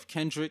recipe of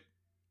Kendrick,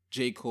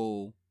 J.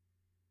 Cole,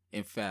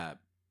 and Fab.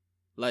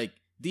 Like,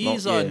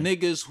 these are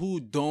niggas who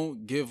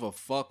don't give a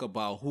fuck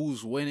about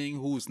who's winning,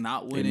 who's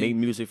not winning. They make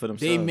music for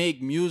themselves. They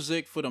make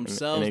music for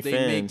themselves. And they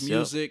fans, make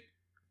music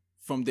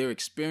from their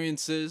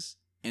experiences,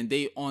 and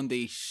they on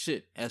they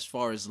shit as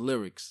far as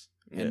lyrics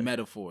and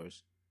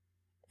metaphors.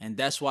 And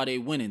that's why they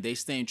winning. They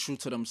staying true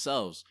to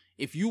themselves.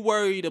 If you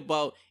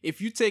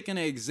taking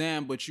an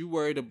exam, but you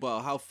worried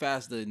about how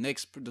fast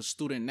the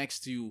student next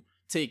to you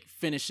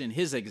finishing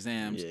his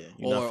exams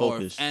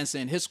or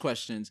answering his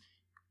questions,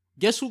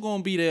 guess who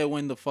gonna be there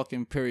when the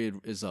fucking period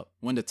is up?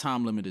 When the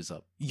time limit is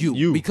up?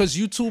 You. Because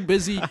you too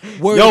busy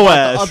worried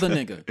about the other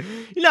nigga.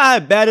 You know how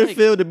bad it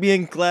feel to be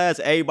in class,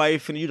 everybody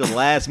finna you the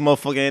last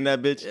motherfucker in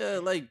that bitch? Yeah,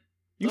 like,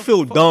 you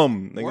feel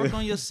dumb, nigga. Work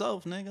on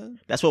yourself, nigga.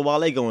 That's what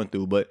Wale going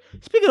through. But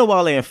speaking of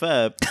Wale and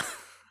Fab,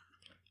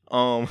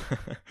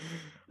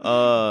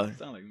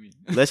 Sound like me.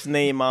 Let's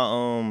name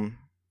my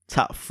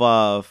top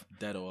 5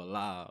 Dead or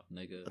alive,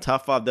 nigga.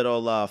 Top 5 Dead or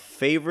Alive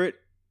favorite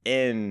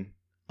and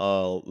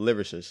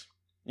lyricists.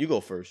 You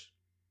go first.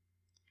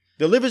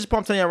 The lyricist,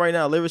 I'm telling you right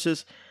now,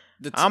 lyricist.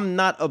 I'm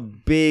not a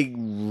big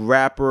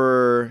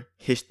rapper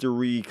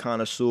history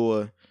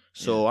connoisseur,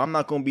 so I'm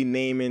not gonna be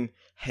naming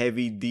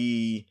Heavy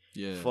D,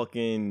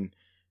 fucking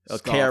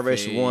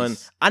KRS-One.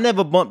 I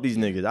never bumped these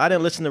niggas. I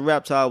didn't listen to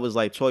rap till I was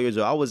like 12 years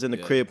old. I was in the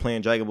crib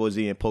playing Dragon Ball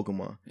Z and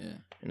Pokemon. Yeah, you know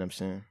what I'm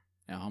saying?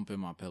 And humping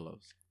my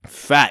pillows.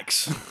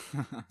 Facts.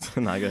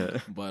 Nah, go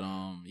ahead. But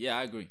yeah,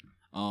 I agree.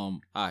 All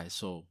right,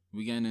 so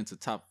we getting into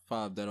top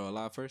 5 Dead or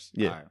Alive first.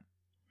 Yeah. All right.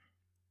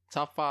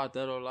 Top 5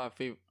 Dead or Alive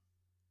favorite.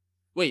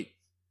 Wait,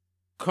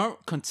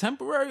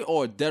 contemporary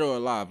or Dead or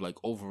Alive, like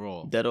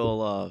overall? Dead or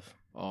Alive.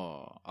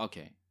 Oh,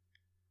 okay.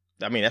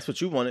 I mean, that's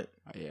what you wanted.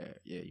 Yeah,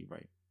 you're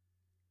right.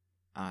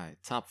 All right,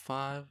 top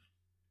 5.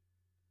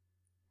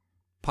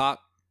 Pac,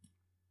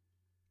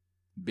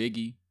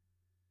 Biggie,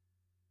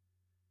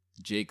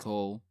 J.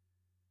 Cole,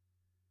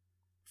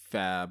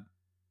 Fab,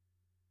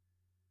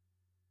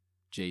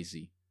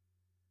 Jay-Z.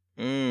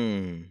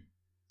 You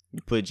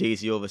put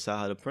Jay-Z over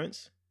Saha the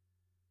Prince?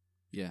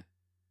 Yeah.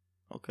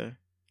 Okay.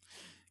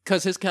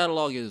 Because his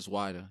catalog is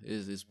wider,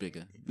 is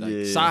bigger. Like,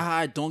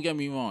 Saha, don't get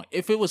me wrong.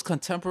 If it was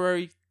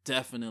contemporary,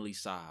 definitely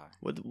Saha.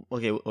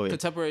 Okay.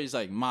 Contemporary is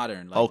like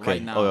modern, like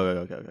right now.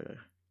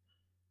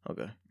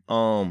 Okay.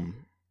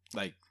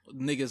 Like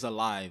niggas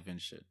alive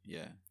and shit.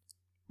 Yeah.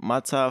 My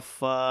top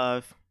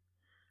 5.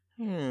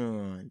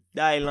 Dylan.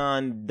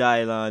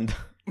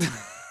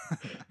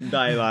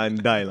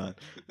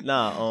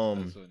 Nah,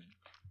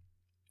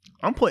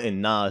 I'm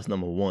putting Nas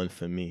number 1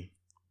 for me.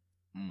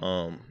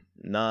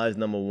 Nas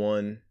number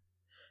 1.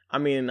 I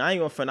mean, I ain't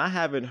gonna front. I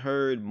haven't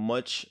heard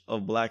much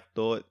of Black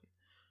Thought,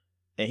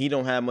 and he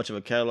don't have much of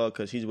a catalog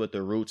because he's with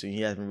the Roots and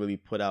he hasn't really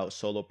put out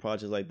solo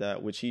projects like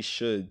that, which he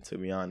should, to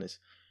be honest.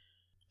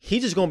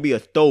 He's just gonna be a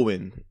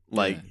throw-in.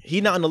 Like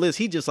he not on the list.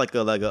 He just like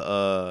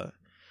a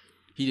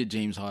he did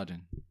James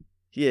Harden.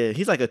 Yeah,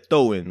 he's like a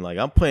throw-in. Like,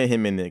 I'm putting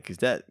him in there because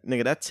that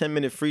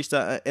 10-minute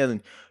freestyle,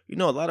 and you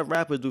know, a lot of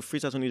rappers do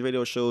freestyles on these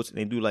radio shows and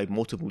they do like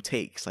multiple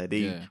takes. Like,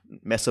 they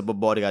mess up a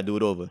bar, they gotta do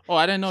it over. Oh,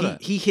 I didn't know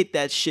that. He hit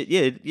that shit.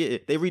 Yeah,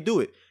 they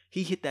redo it.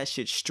 He hit that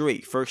shit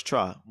straight, first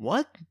try.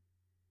 What?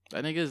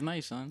 That nigga is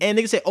nice, son. And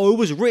nigga say, oh, it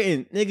was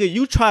written. Nigga,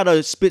 you try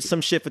to spit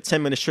some shit for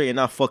 10 minutes straight and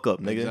not fuck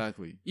up, nigga.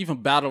 Exactly.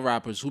 Even battle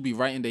rappers who be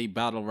writing their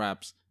battle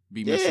raps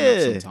be messing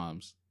up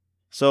sometimes.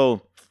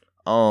 So,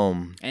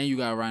 and you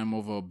gotta rhyme them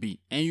over a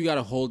beat, and you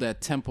gotta hold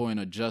that tempo and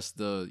adjust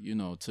the,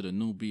 to the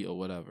new beat or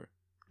whatever.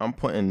 I'm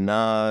putting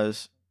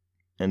Nas,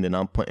 and then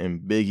I'm putting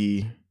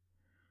Biggie,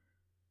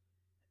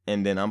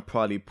 and then I'm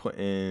probably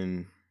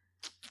putting.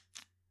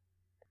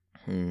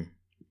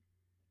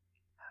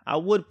 I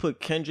would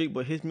put Kendrick,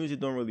 but his music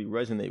don't really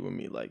resonate with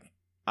me. Like,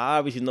 I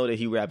obviously know that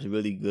he raps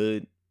really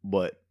good,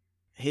 but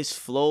his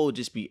flow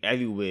just be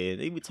everywhere.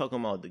 They be talking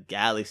about the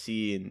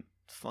galaxy and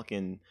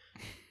fucking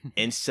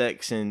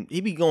insects, and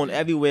he be going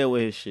everywhere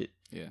with his shit.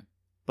 Yeah.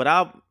 But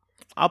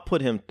I'll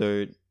put him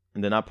 3rd,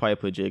 and then I'll probably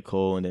put J.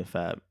 Cole and then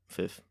Fab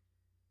 5th.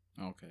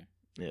 Okay.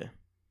 Yeah.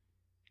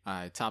 All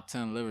right, top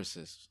 10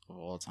 lyricists of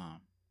all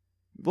time.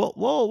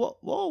 Whoa,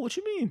 what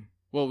you mean?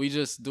 Well, we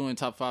just doing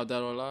top 5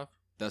 Dead or Alive?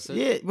 That's it?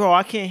 Yeah, bro,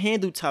 I can't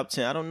handle top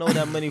 10. I don't know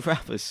that many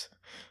rappers.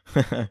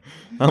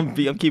 I'm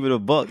keeping a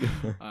buck.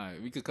 All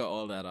right, we could cut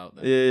all that out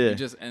then. Yeah. You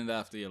just end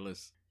after your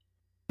list.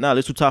 Nah,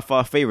 let's do top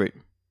 5 favorite.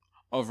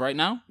 Of right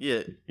now?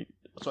 Yeah.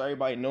 So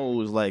everybody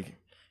knows, like,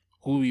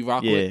 who we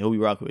rock with? Yeah, who we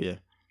rock with, yeah.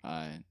 All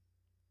right.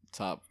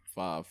 Top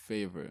 5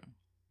 favorite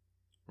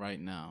right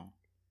now.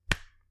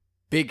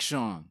 Big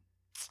Sean.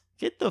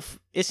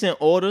 It's in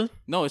order?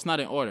 No, it's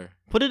not in order.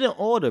 Put it in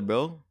order,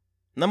 bro.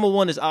 Number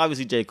 1 is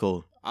obviously J.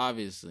 Cole.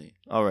 Obviously.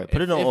 All right,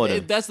 put it in order.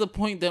 If that's the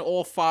point, then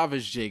all 5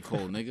 is J.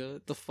 Cole, nigga.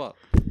 What the fuck?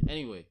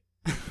 Anyway.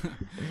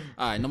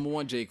 All right, number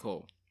 1, J.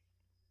 Cole.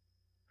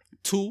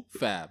 2,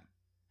 Fab.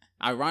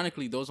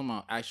 Ironically, those are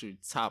my actually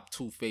top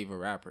 2 favorite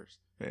rappers.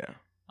 Yeah.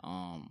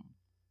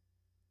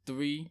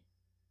 3,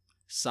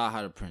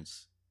 Saha the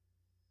Prince.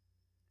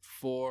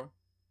 4,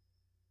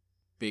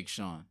 Big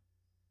Sean.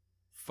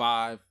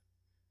 5,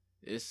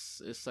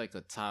 it's like a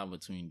tie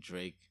between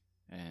Drake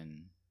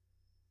and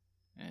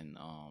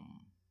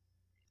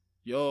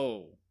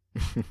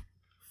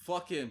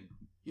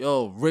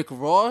Rick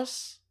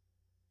Ross.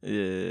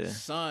 Yeah.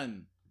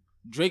 Son.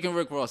 Drake and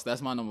Rick Ross,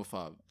 that's my number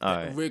 5.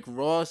 Right. Rick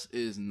Ross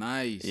is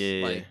nice.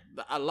 Yeah. Like,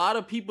 a lot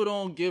of people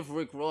don't give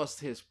Rick Ross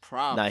his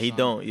props. Nah, he son.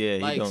 don't. Yeah,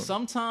 he like, don't.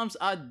 sometimes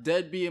I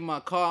dead be in my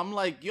car. I'm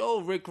like,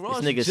 yo, Rick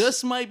Ross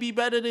just might be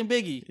better than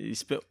Biggie.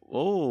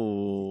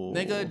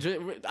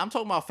 Nigga, I'm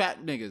talking about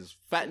fat niggas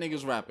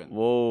rapping.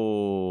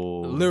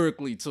 Whoa.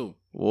 Lyrically, too.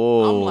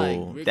 Whoa. I'm like,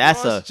 Rick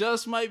Ross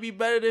just might be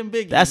better than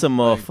Biggie. That's a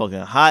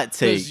motherfucking hot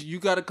take. Because you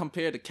got to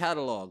compare the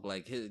catalog.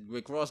 Like,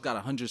 Rick Ross got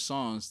 100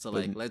 songs to,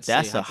 like, let's say.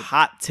 That's a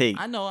hot take.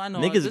 I know.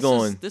 Niggas this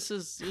going. This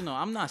is,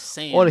 I'm not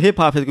saying. All the hip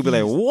hop is going to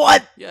be like,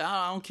 what? Yeah,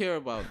 Yeah, I don't care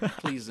about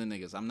pleasing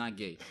niggas. I'm not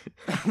gay.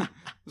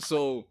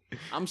 So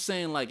I'm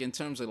saying, like, in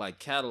terms of like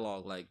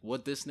catalog, like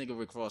what this nigga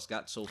Rick Ross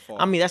got so far.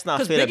 I mean, that's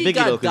not fair to Biggie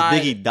though, because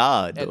Biggie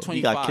died though. At 25,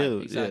 he got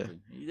killed. Exactly.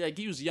 Yeah. Like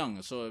he was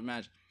young, so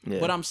imagine. Yeah.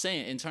 But I'm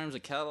saying, in terms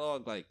of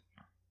catalog, like,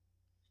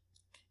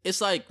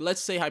 it's like,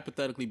 let's say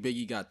hypothetically,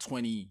 Biggie got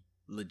 20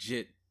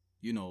 legit,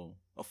 you know,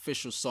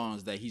 official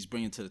songs that he's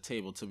bringing to the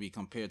table to be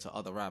compared to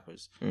other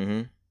rappers.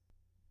 Mm-hmm.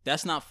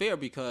 That's not fair,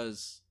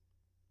 because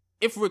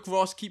if Rick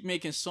Ross keep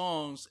making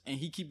songs and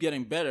he keep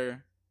getting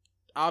better,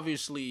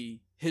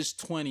 obviously his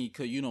 20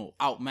 could, you know,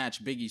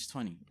 outmatch Biggie's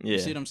 20. Yeah. You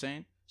see what I'm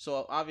saying?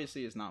 So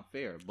obviously it's not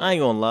fair. But I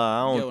ain't gonna lie,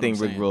 I don't think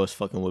Rick Ross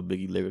fucking with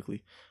Biggie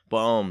lyrically.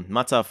 But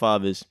my top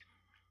 5 is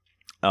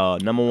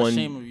number 1.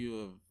 Shame of you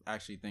of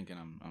actually thinking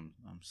I'm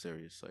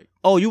serious. Like,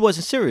 oh, you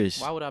wasn't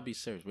serious? Why would I be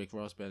serious? Rick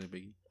Ross better than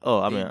Biggie? Oh,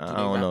 I mean, do I they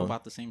don't rap know.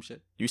 About the same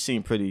shit? You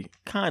seem pretty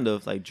kind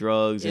of like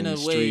drugs in and a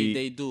street. way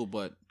they do,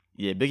 but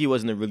yeah, Biggie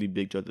wasn't a really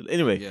big drug dealer.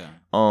 Anyway,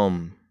 yeah.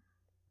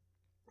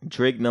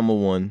 Drake number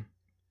 1.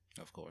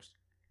 Of course.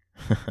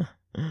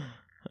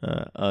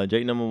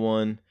 Drake number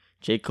 1,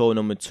 J. Cole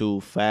number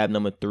 2, Fab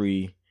number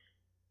 3,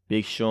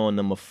 Big Sean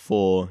number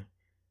 4,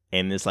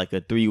 and it's like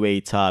a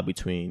 3-way tie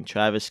between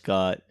Travis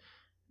Scott,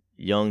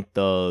 Young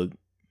Thug,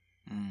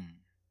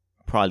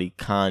 probably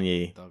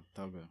Kanye.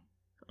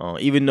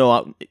 Even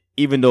though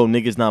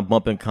niggas not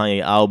bumping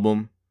Kanye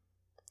album,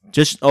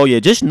 just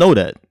know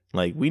that,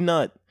 like, we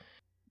not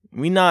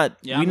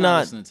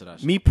listening to that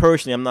shit. Me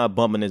personally, I'm not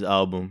bumping his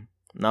album.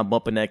 I'm not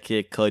bumping that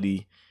Kid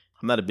Cudi.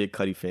 I'm not a big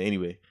Cudi fan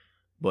anyway,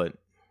 but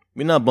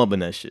we're not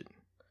bumping that shit.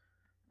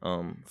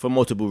 For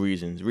multiple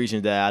reasons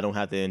that I don't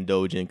have to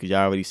indulge in, because y'all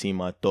already seen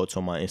my thoughts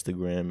on my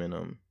Instagram,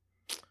 and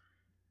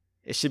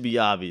it should be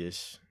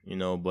obvious, you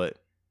know. But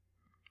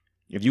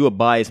if you a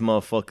biased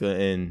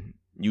motherfucker and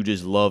you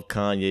just love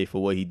Kanye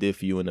for what he did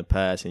for you in the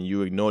past, and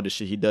you ignore the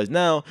shit he does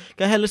now,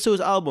 go ahead, listen to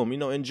his album. You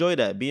know, enjoy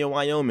that. Be in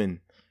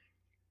Wyoming.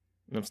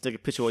 You know, stick a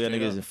picture of all y'all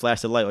niggas and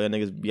flash the light. All y'all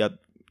niggas be out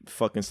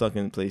fucking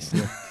sucking place.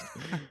 You know?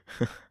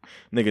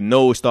 Nigga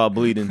nose start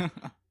bleeding.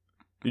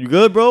 You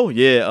good, bro?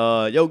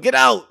 Yeah. Yo, get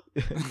out.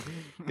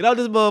 Get out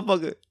this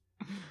motherfucker.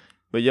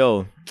 But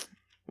yo,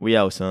 we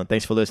out, son.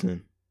 Thanks for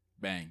listening.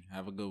 Bang.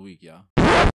 Have a good week, y'all.